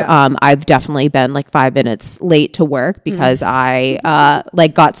have. I've definitely been like 5 minutes late to work because I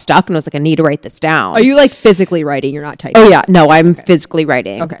like got stuck and was like, I need to write this down. Are you like physically writing? You're not typing? Oh yeah. No, I'm physically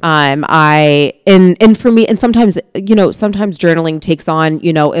writing. And for me, and sometimes, sometimes journaling takes on,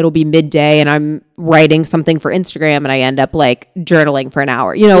 it'll be midday and I'm writing something for Instagram and I end up like journaling for an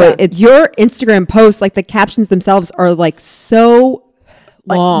hour. It's your Instagram posts, like the captions themselves are like so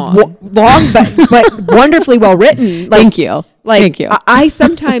long, but wonderfully well written. Like, Thank you. I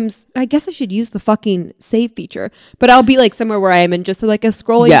sometimes, I guess I should use the fucking save feature, but I'll be like somewhere where I am in just like a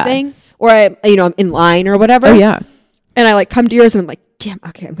scrolling thing, or I'm in line or whatever. Oh yeah. And I like come to yours and I'm like, damn,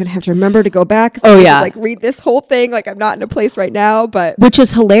 okay, I'm going to have to remember to go back. Like read this whole thing. Like I'm not in a place right now, but. Which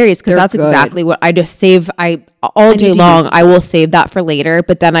is hilarious because that's good. Exactly what I just save. All day long, I will save that for later,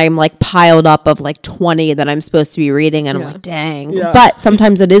 but then I'm like piled up of like 20 that I'm supposed to be reading and I'm like, dang. Yeah. But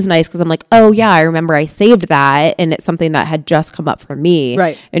sometimes it is nice because I'm like, oh yeah, I remember I saved that and it's something that had just come up for me.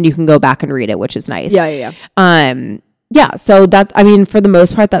 Right. And you can go back and read it, which is nice. Yeah. Yeah, so that, for the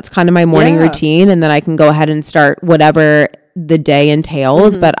most part, that's kind of my morning routine. And then I can go ahead and start whatever the day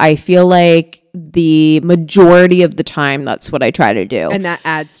entails. But I feel like the majority of the time, that's what I try to do. And that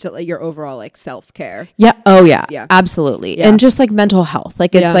adds to like your overall like self-care. Yeah. Oh yeah. Absolutely. Yeah. And just like mental health.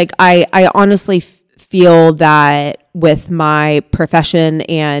 Like it's like, I honestly feel that with my profession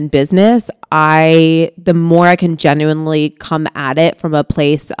and business, the more I can genuinely come at it from a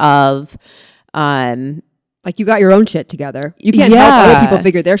place of, like you got your own shit together. You can't help other people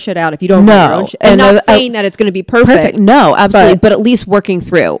figure their shit out if you don't have your own shit. And not saying that it's going to be perfect. No, absolutely. But at least working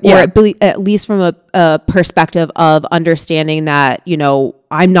through, or at least from a perspective of understanding that,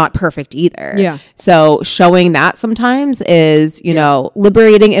 I'm not perfect either. Yeah. So showing that sometimes is,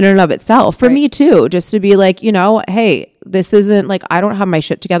 liberating in and of itself for me too, just to be like, hey, this isn't like, I don't have my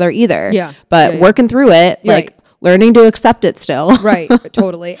shit together either. Yeah. But working through it, like learning to accept it still. Right.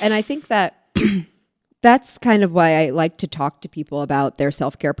 Totally. And I think that that's kind of why I like to talk to people about their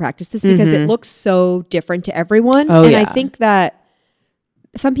self-care practices because it looks so different to everyone. I think that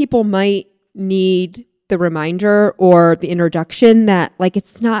some people might need the reminder or the introduction that like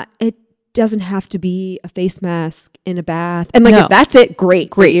it doesn't have to be a face mask in a bath. And like if that's it,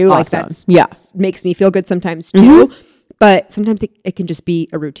 great for you. Awesome. Like that's makes me feel good sometimes too. But sometimes it can just be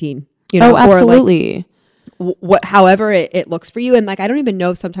a routine. Oh, absolutely. Or like however it looks for you. And like I don't even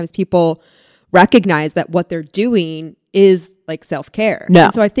know if sometimes people recognize that what they're doing is like self-care. No.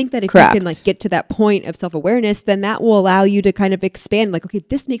 And so I think that if you can like get to that point of self-awareness, then that will allow you to kind of expand like, okay,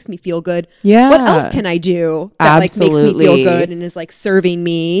 this makes me feel good. Yeah. What else can I do that like makes me feel good and is like serving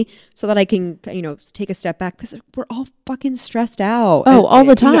me so that I can, take a step back because we're all fucking stressed out. Oh, all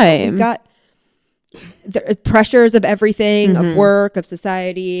the time. We've got the pressures of everything, of work, of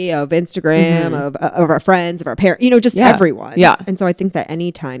society, of Instagram, of our friends, of our parents, just everyone. Yeah. And so I think that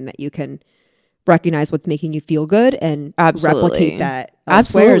any time that you can recognize what's making you feel good and replicate that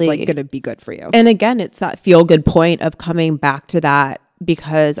elsewhere is like going to be good for you. And again, it's that feel good point of coming back to that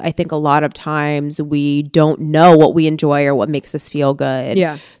because I think a lot of times we don't know what we enjoy or what makes us feel good.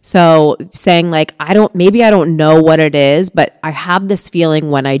 Yeah. So saying like, maybe I don't know what it is, but I have this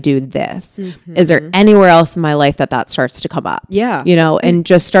feeling when I do this. Is there anywhere else in my life that starts to come up? Yeah. You know, and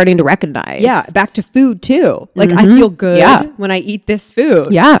just starting to recognize. Yeah. Back to food too. Like I feel good when I eat this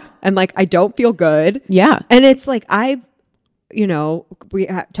food. Yeah. And like, I don't feel good. Yeah. And it's like, we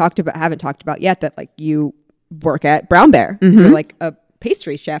haven't talked about yet that like you work at Brown Bear. You're like a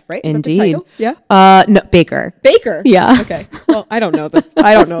pastry chef, right? Is Indeed. that the title? Yeah. No, baker. Yeah. Okay. Well, I don't know the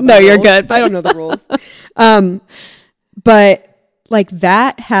No, you're rules. good. I don't know the rules. But like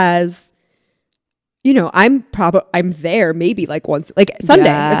that has, I'm there maybe like once, like Sunday.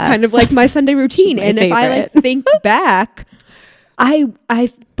 Yes. It's kind of like my Sunday routine. My and if I like think back,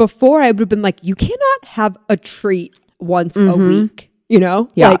 before I would have been like, you cannot have a treat once a week, Yeah.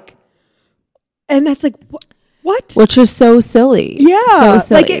 Like, and that's like, what? Which is so silly. Yeah. So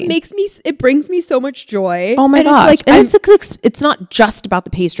silly. Like it brings me so much joy. Oh my and gosh. It's like, it's not just about the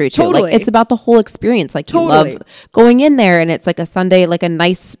pastry too. Totally. Like it's about the whole experience. Like Totally. you love going in there and it's like a Sunday, like a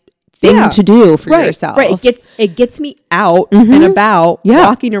nice thing to do for yourself. Right. It gets me out and about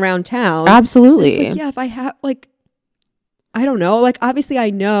walking around town. Absolutely. It's like, if I have like, I don't know, like obviously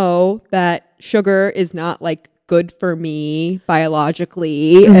I know that sugar is not like good for me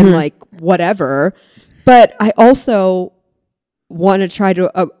biologically and like whatever, but I also want to try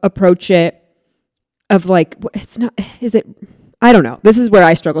to approach it of like, it's not, is it, I don't know. This is where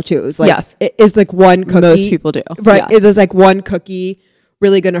I struggle too. Is like, yes. It is like one cookie. Most people do. Right. Yeah. It is like one cookie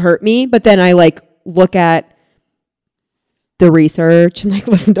really going to hurt me. But then I like look at the research and like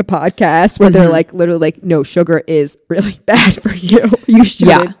listen to podcasts where they're like literally like, no, sugar is really bad for you. You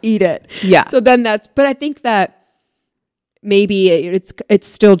shouldn't eat it. Yeah. So then but I think that maybe it's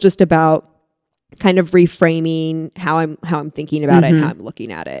still just about kind of reframing how I'm thinking about it and how I'm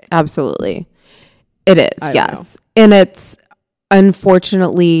looking at it. Absolutely. It is. I don't Yes. And it's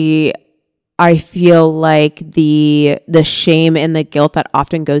unfortunately, I feel like the shame and the guilt that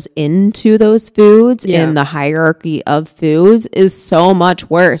often goes into those foods in the hierarchy of foods is so much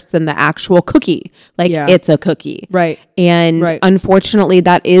worse than the actual cookie. Like it's a cookie. Right. And unfortunately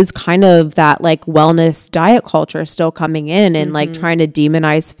that is kind of that like wellness diet culture still coming in and like trying to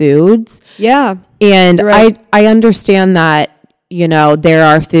demonize foods. Yeah. And I understand that, there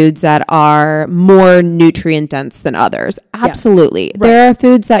are foods that are more nutrient dense than others. Absolutely. Yes. There are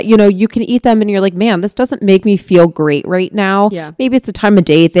foods that, you can eat them and you're like, man, this doesn't make me feel great right now. Yeah. Maybe it's a time of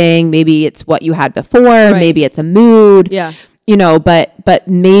day thing. Maybe it's what you had before. Maybe it's a mood. Yeah. But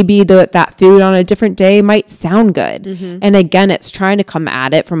maybe that food on a different day might sound good. And again, it's trying to come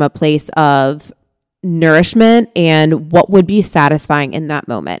at it from a place of nourishment and what would be satisfying in that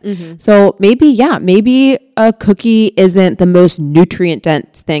moment. So maybe a cookie isn't the most nutrient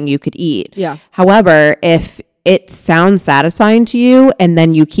dense thing you could eat. Yeah. However, if it sounds satisfying to you and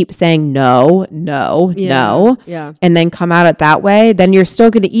then you keep saying no, and then come at it that way, then you're still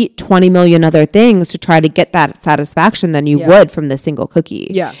going to eat 20 million other things to try to get that satisfaction than you would from the single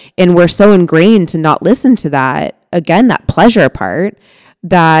cookie. Yeah. And we're so ingrained to not listen to that, again, that pleasure part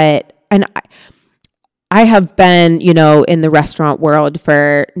and I have been, in the restaurant world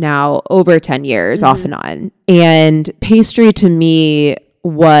for now over 10 years off and on. And pastry to me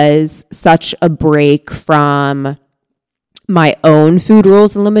was such a break from my own food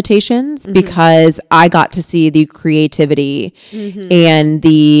rules and limitations because I got to see the creativity and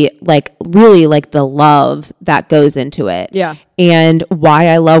the really the love that goes into it. Yeah. And why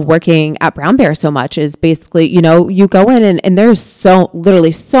I love working at Brown Bear so much is basically, you go in and there's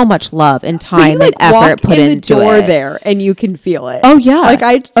literally so much love and time and effort put into door it. there and you can feel it. Oh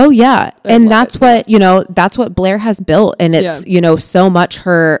yeah. And that's it, what, that's what Blair has built. And it's, so much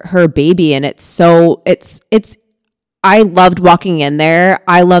her baby. And it's I loved walking in there.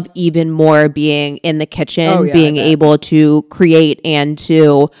 I love even more being in the kitchen, being able to create and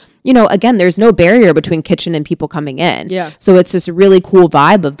to, again, there's no barrier between kitchen and people coming in. Yeah. So it's this really cool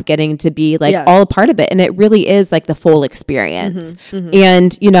vibe of getting to be all a part of it. And it really is like the full experience.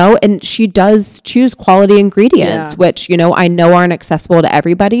 And, and she does choose quality ingredients, which, I know aren't accessible to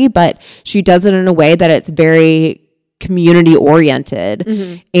everybody, but she does it in a way that it's very community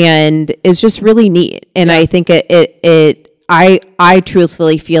oriented and is just really neat. And I think I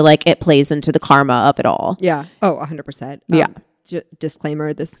truthfully feel like it plays into the karma of it all. Yeah. Oh, 100%. Yeah.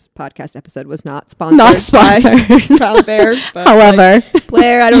 Disclaimer, this podcast episode was not sponsored. Not sponsored. By Brown Bear. But however,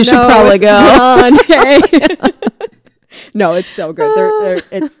 Blair, I don't know. You should probably go. No, it's so good.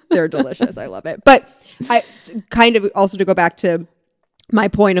 They're delicious. I love it. But I kind of also to go back to my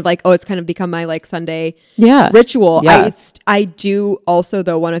point of like, oh, it's kind of become my like Sunday Yeah. ritual. Yes. I do also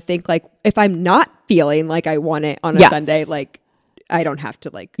though want to think like if I'm not feeling like I want it on a Yes. Sunday, like I don't have to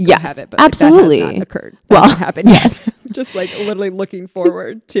like go Yes, have it. But like, absolutely. that has not occurred. That Well, hasn't happened yes. yet. Just like literally looking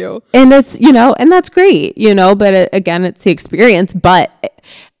forward to. And it's, and that's great, but again, it's the experience, but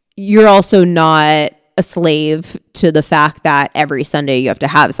you're also not a slave to the fact that every Sunday you have to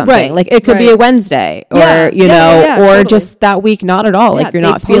have something. Right, Like it could be right. a Wednesday or, Yeah, yeah, or totally. just that week, not at all. Yeah, Like you're they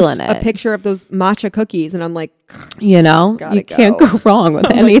not feeling post it. A picture of those matcha cookies, and I'm like, You Gotta can't go. go wrong with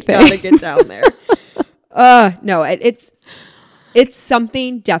I'm like, anything. gotta get down there. No, it's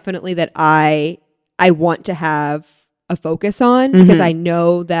something definitely that I want to have a focus on because I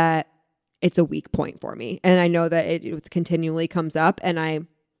know that it's a weak point for me, and I know that it continually comes up, and I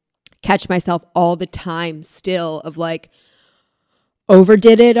catch myself all the time still of like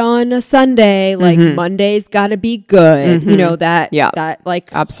overdid it on a Sunday, like Monday's got to be good, that like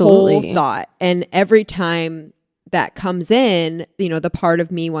Absolutely. whole thought, and every time that comes in, the part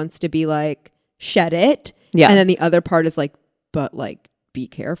of me wants to be like shed it, Yes. and then the other part is like, but like be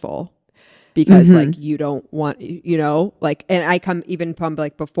careful because like you don't want, like, and I come even from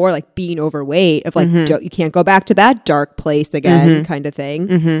like before, like being overweight of like you can't go back to that dark place again, kind of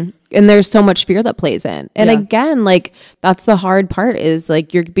thing. And there's so much fear that plays in. And Yeah. again, like that's the hard part is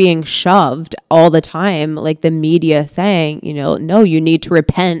like you're being shoved all the time, like the media saying, no, you need to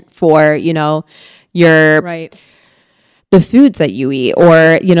repent for, your Right. the foods that you eat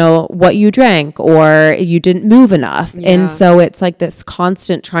or, what you drank or you didn't move enough. Yeah. And so it's like this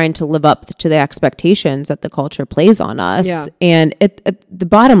constant trying to live up to the expectations that the culture plays on us. Yeah. And the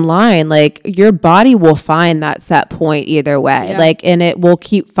bottom line, like your body will find that set point either way. Yeah. Like, and it will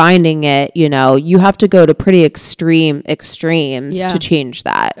keep finding it, you have to go to pretty extremes Yeah. to change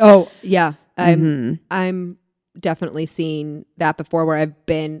that. Oh yeah. I'm definitely seeing that before where I've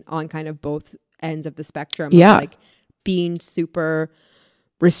been on kind of both ends of the spectrum. Yeah. Of like being super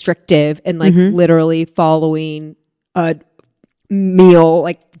restrictive and like literally following a meal,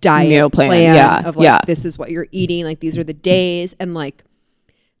 like diet Meal plan, yeah, of like, yeah. this is what you're eating. Like these are the days. And like,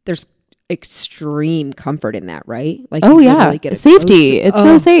 there's extreme comfort in that, right? Like, Oh you yeah. literally get Safety. exposed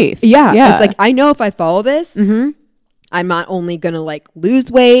to- It's so safe. Yeah. Yeah. It's like, I know if I follow this, I'm not only going to like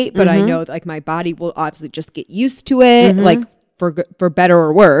lose weight, but I know that, like my body will obviously just get used to it, like for better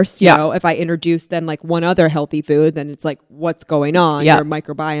or worse. You Yeah. know, if I introduce then like one other healthy food, then it's like, what's going on? Yeah. Your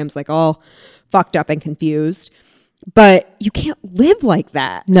microbiome's like all fucked up and confused. But you can't live like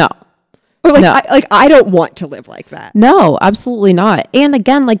that. No. Or like, No. I don't want to live like that. No, absolutely not. And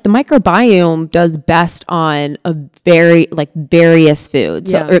again, like the microbiome does best on a very like various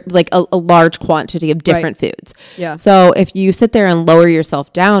foods, Yeah. or like a large quantity of different foods. Yeah. So if you sit there and lower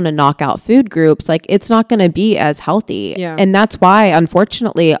yourself down and knock out food groups, like it's not going to be as healthy. Yeah. And that's why,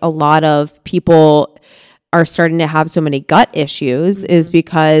 unfortunately, a lot of people are starting to have so many gut issues is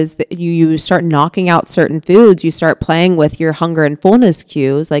because you start knocking out certain foods, you start playing with your hunger and fullness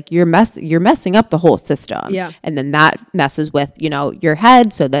cues, like you're messing up the whole system. Yeah. And then that messes with, your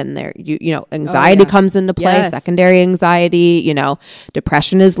head. So then there, anxiety yeah. comes into play, Yes. secondary anxiety,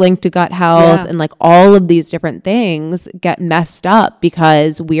 depression is linked to gut health, Yeah. and like all of these different things get messed up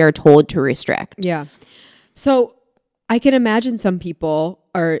because we are told to restrict. Yeah. So I can imagine some people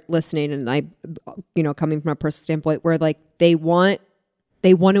are listening and I, coming from a personal standpoint where like they want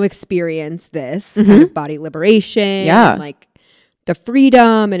to experience this kind of body liberation, Yeah. and like the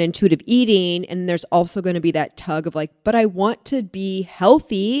freedom and intuitive eating. And there's also going to be that tug of like, but I want to be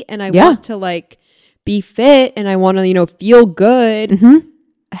healthy and I Yeah. want to like be fit and I want to, feel good.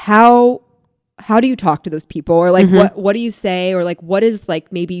 How do you talk to those people, or like what do you say, or like what is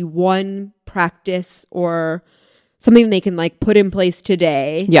like maybe one practice or something they can like put in place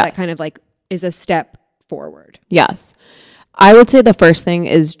today Yes. that kind of like is a step forward? Yes. I would say the first thing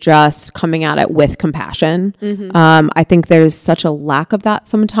is just coming at it with compassion. I think there's such a lack of that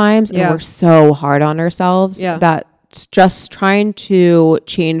sometimes, and Yeah. we're so hard on ourselves Yeah. that just trying to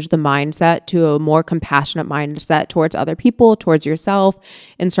change the mindset to a more compassionate mindset towards other people, towards yourself,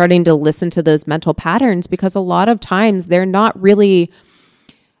 and starting to listen to those mental patterns, because a lot of times they're not really,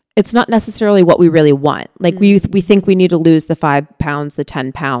 it's not necessarily what we really want. Like we think we need to lose the 5 pounds, the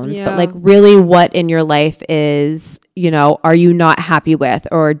 10 pounds, Yeah. but like really what in your life is, are you not happy with,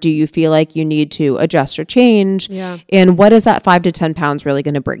 or do you feel like you need to adjust or change? Yeah. And what is that 5 to 10 pounds really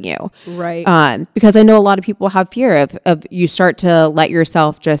going to bring you? Right. Because I know a lot of people have fear of you start to let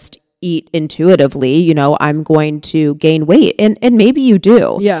yourself just eat intuitively, I'm going to gain weight. And maybe you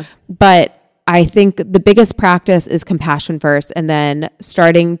do. Yeah. But I think the biggest practice is compassion first, and then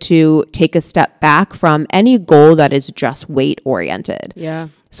starting to take a step back from any goal that is just weight oriented. Yeah.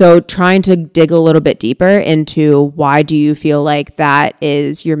 So trying to dig a little bit deeper into why do you feel like that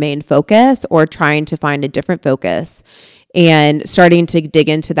is your main focus, or trying to find a different focus, and starting to dig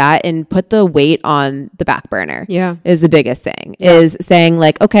into that and put the weight on the back burner. Yeah. Is the biggest thing. Is saying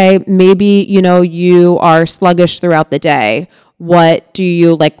like, okay, maybe, you are sluggish throughout the day. What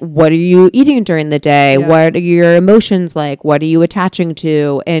are you eating during the day? Yeah. What are your emotions like? What are you attaching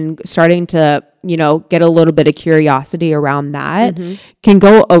to? And starting to, get a little bit of curiosity around that can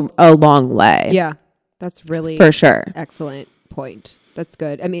go a long way. Yeah. That's really For sure. excellent point. That's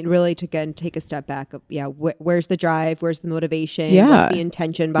good. I mean, really to again take a step back of where's the drive? Where's the motivation? Yeah. What's the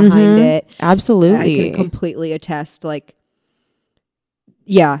intention behind it? Absolutely. I can completely attest.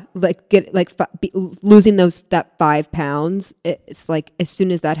 Losing that 5 pounds. It's like as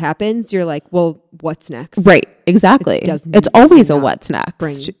soon as that happens, you're like, well, what's next? Right. Exactly. It's always a what's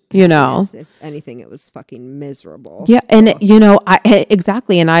next, If anything, it was fucking miserable. Yeah. And,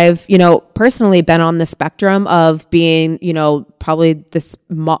 exactly. And I've, personally been on the spectrum of being, probably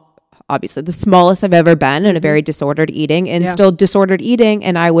obviously the smallest I've ever been in a very disordered eating, and still disordered eating.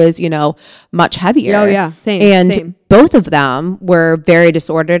 And I was, much heavier. Oh yeah. Same. And both of them were very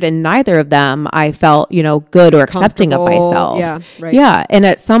disordered, and neither of them I felt, good or accepting of myself. Yeah. Right. Yeah. And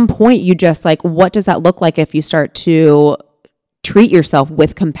at some point you just like, what does that look like if you start to treat yourself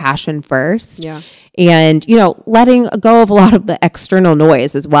with compassion first? Yeah. And, letting go of a lot of the external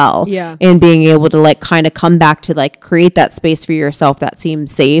noise as well. Yeah. And being able to kind of come back to create that space for yourself that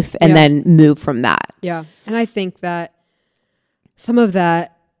seems safe, and then move from that. Yeah. And I think that some of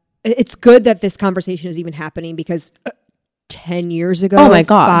that, it's good that this conversation is even happening, because 10 years ago, oh my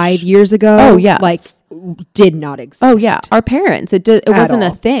gosh, 5 years ago, oh yeah, did not exist. Oh yeah. Our parents, it wasn't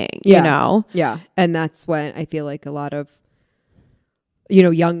a thing, Yeah. And that's when I feel like a lot of,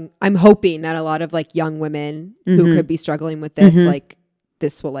 I'm hoping that a lot of young women who could be struggling with this,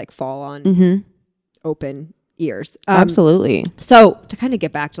 this will fall on open ears. Absolutely. So to kind of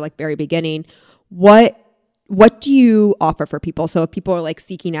get back to very beginning, what do you offer for people? So if people are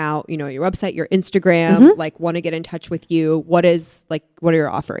seeking out, your website, your Instagram, want to get in touch with you, what are your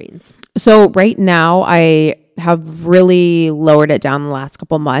offerings? So right now I have really lowered it down the last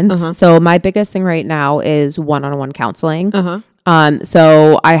couple months. So my biggest thing right now is one-on-one counseling.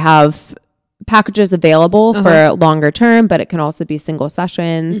 So I have packages available for longer term, but it can also be single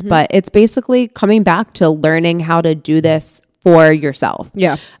sessions. But it's basically coming back to learning how to do this for yourself.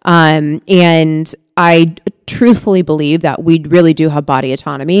 Yeah. And I truthfully believe that we really do have body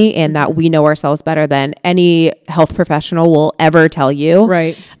autonomy, and that we know ourselves better than any health professional will ever tell you.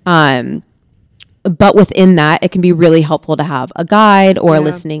 Right. But within that, it can be really helpful to have a guide or a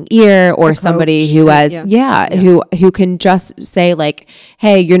listening ear, or somebody who has, who can just say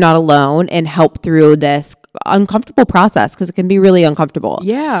hey, you're not alone, and help through this uncomfortable process, because it can be really uncomfortable.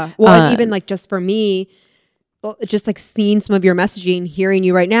 Yeah. Well, and even just for me, just seeing some of your messaging, hearing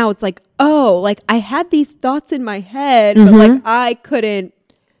you right now, it's I had these thoughts in my head, but I couldn't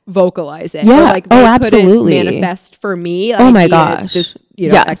vocalize it. Yeah. Or, they absolutely. couldn't manifest for me. Oh my gosh. This,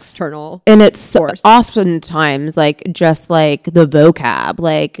 external. And it's force. Oftentimes just the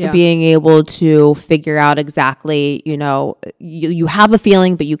vocab, being able to figure out exactly, you have a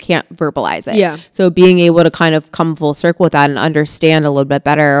feeling, but you can't verbalize it. Yeah. So being able to kind of come full circle with that and understand a little bit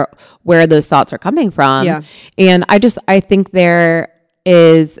better where those thoughts are coming from. Yeah. And I think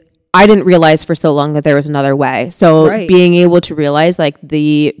I didn't realize for so long that there was another way. So being able to realize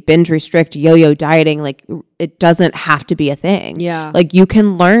the binge restrict yo-yo dieting, it doesn't have to be a thing. Yeah. You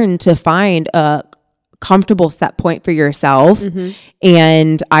can learn to find a comfortable set point for yourself.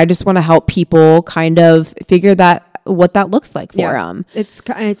 And I just want to help people kind of figure what that looks like for them. It's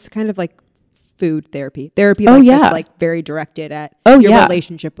kind of food therapy. Therapy that's very directed at your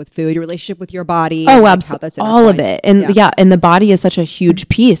relationship with food, your relationship with your body. Oh, absolutely. All of it. And and the body is such a huge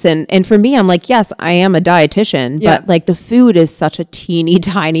piece. And for me, I'm yes, I am a dietitian, but the food is such a teeny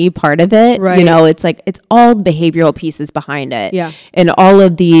tiny part of it. Right. It's all behavioral pieces behind it. Yeah. And all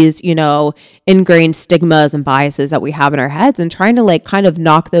of these, ingrained stigmas and biases that we have in our heads, and trying to kind of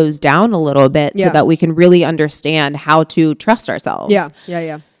knock those down a little bit so that we can really understand how to trust ourselves.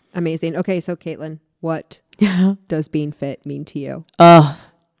 Yeah. Amazing. Okay, so Caitlin, what does being fit mean to you?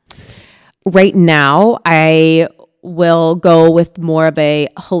 Right now, I will go with more of a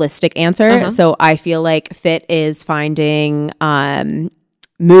holistic answer. So I feel fit is finding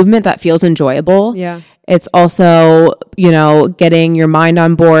movement that feels enjoyable. Yeah. It's also, getting your mind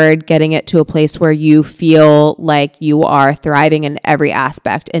on board, getting it to a place where you feel like you are thriving in every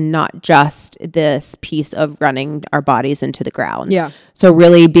aspect and not just this piece of running our bodies into the ground. Yeah. So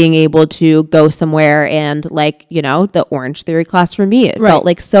really being able to go somewhere and the Orange Theory class for me, it felt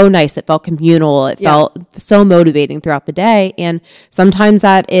like so nice. It felt communal. It felt so motivating throughout the day. And sometimes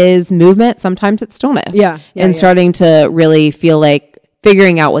that is movement. Sometimes it's stillness. And starting to really feel like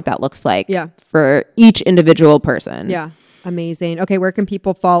figuring out what that looks like for each individual person. Yeah. Amazing. Okay. Where can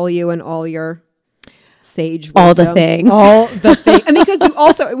people follow you and all your sage wisdom? All the things. All the things. I mean, because you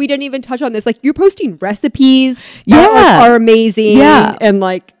also, we didn't even touch on this, like you're posting recipes that are amazing. Yeah. And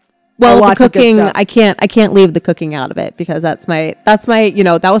like, well, the cooking, I can't leave the cooking out of it because that's my, that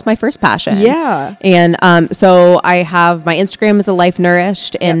was my first passion. Yeah. And so I have my Instagram is Alife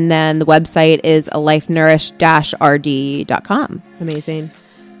Nourished, and then the website is alifenourished-rd.com. Amazing.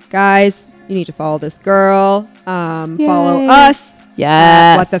 Guys, you need to follow this girl. Follow Yay. us.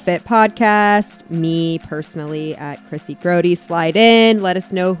 Yes. What the Fit podcast. Me personally at Chrissy Grody. Slide in. Let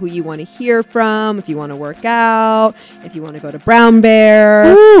us know who you want to hear from. If you want to work out. If you want to go to Brown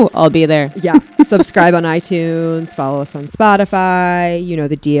Bear. Ooh, I'll be there. Yeah. Subscribe on iTunes. Follow us on Spotify. You know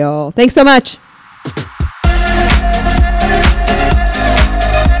the deal. Thanks so much.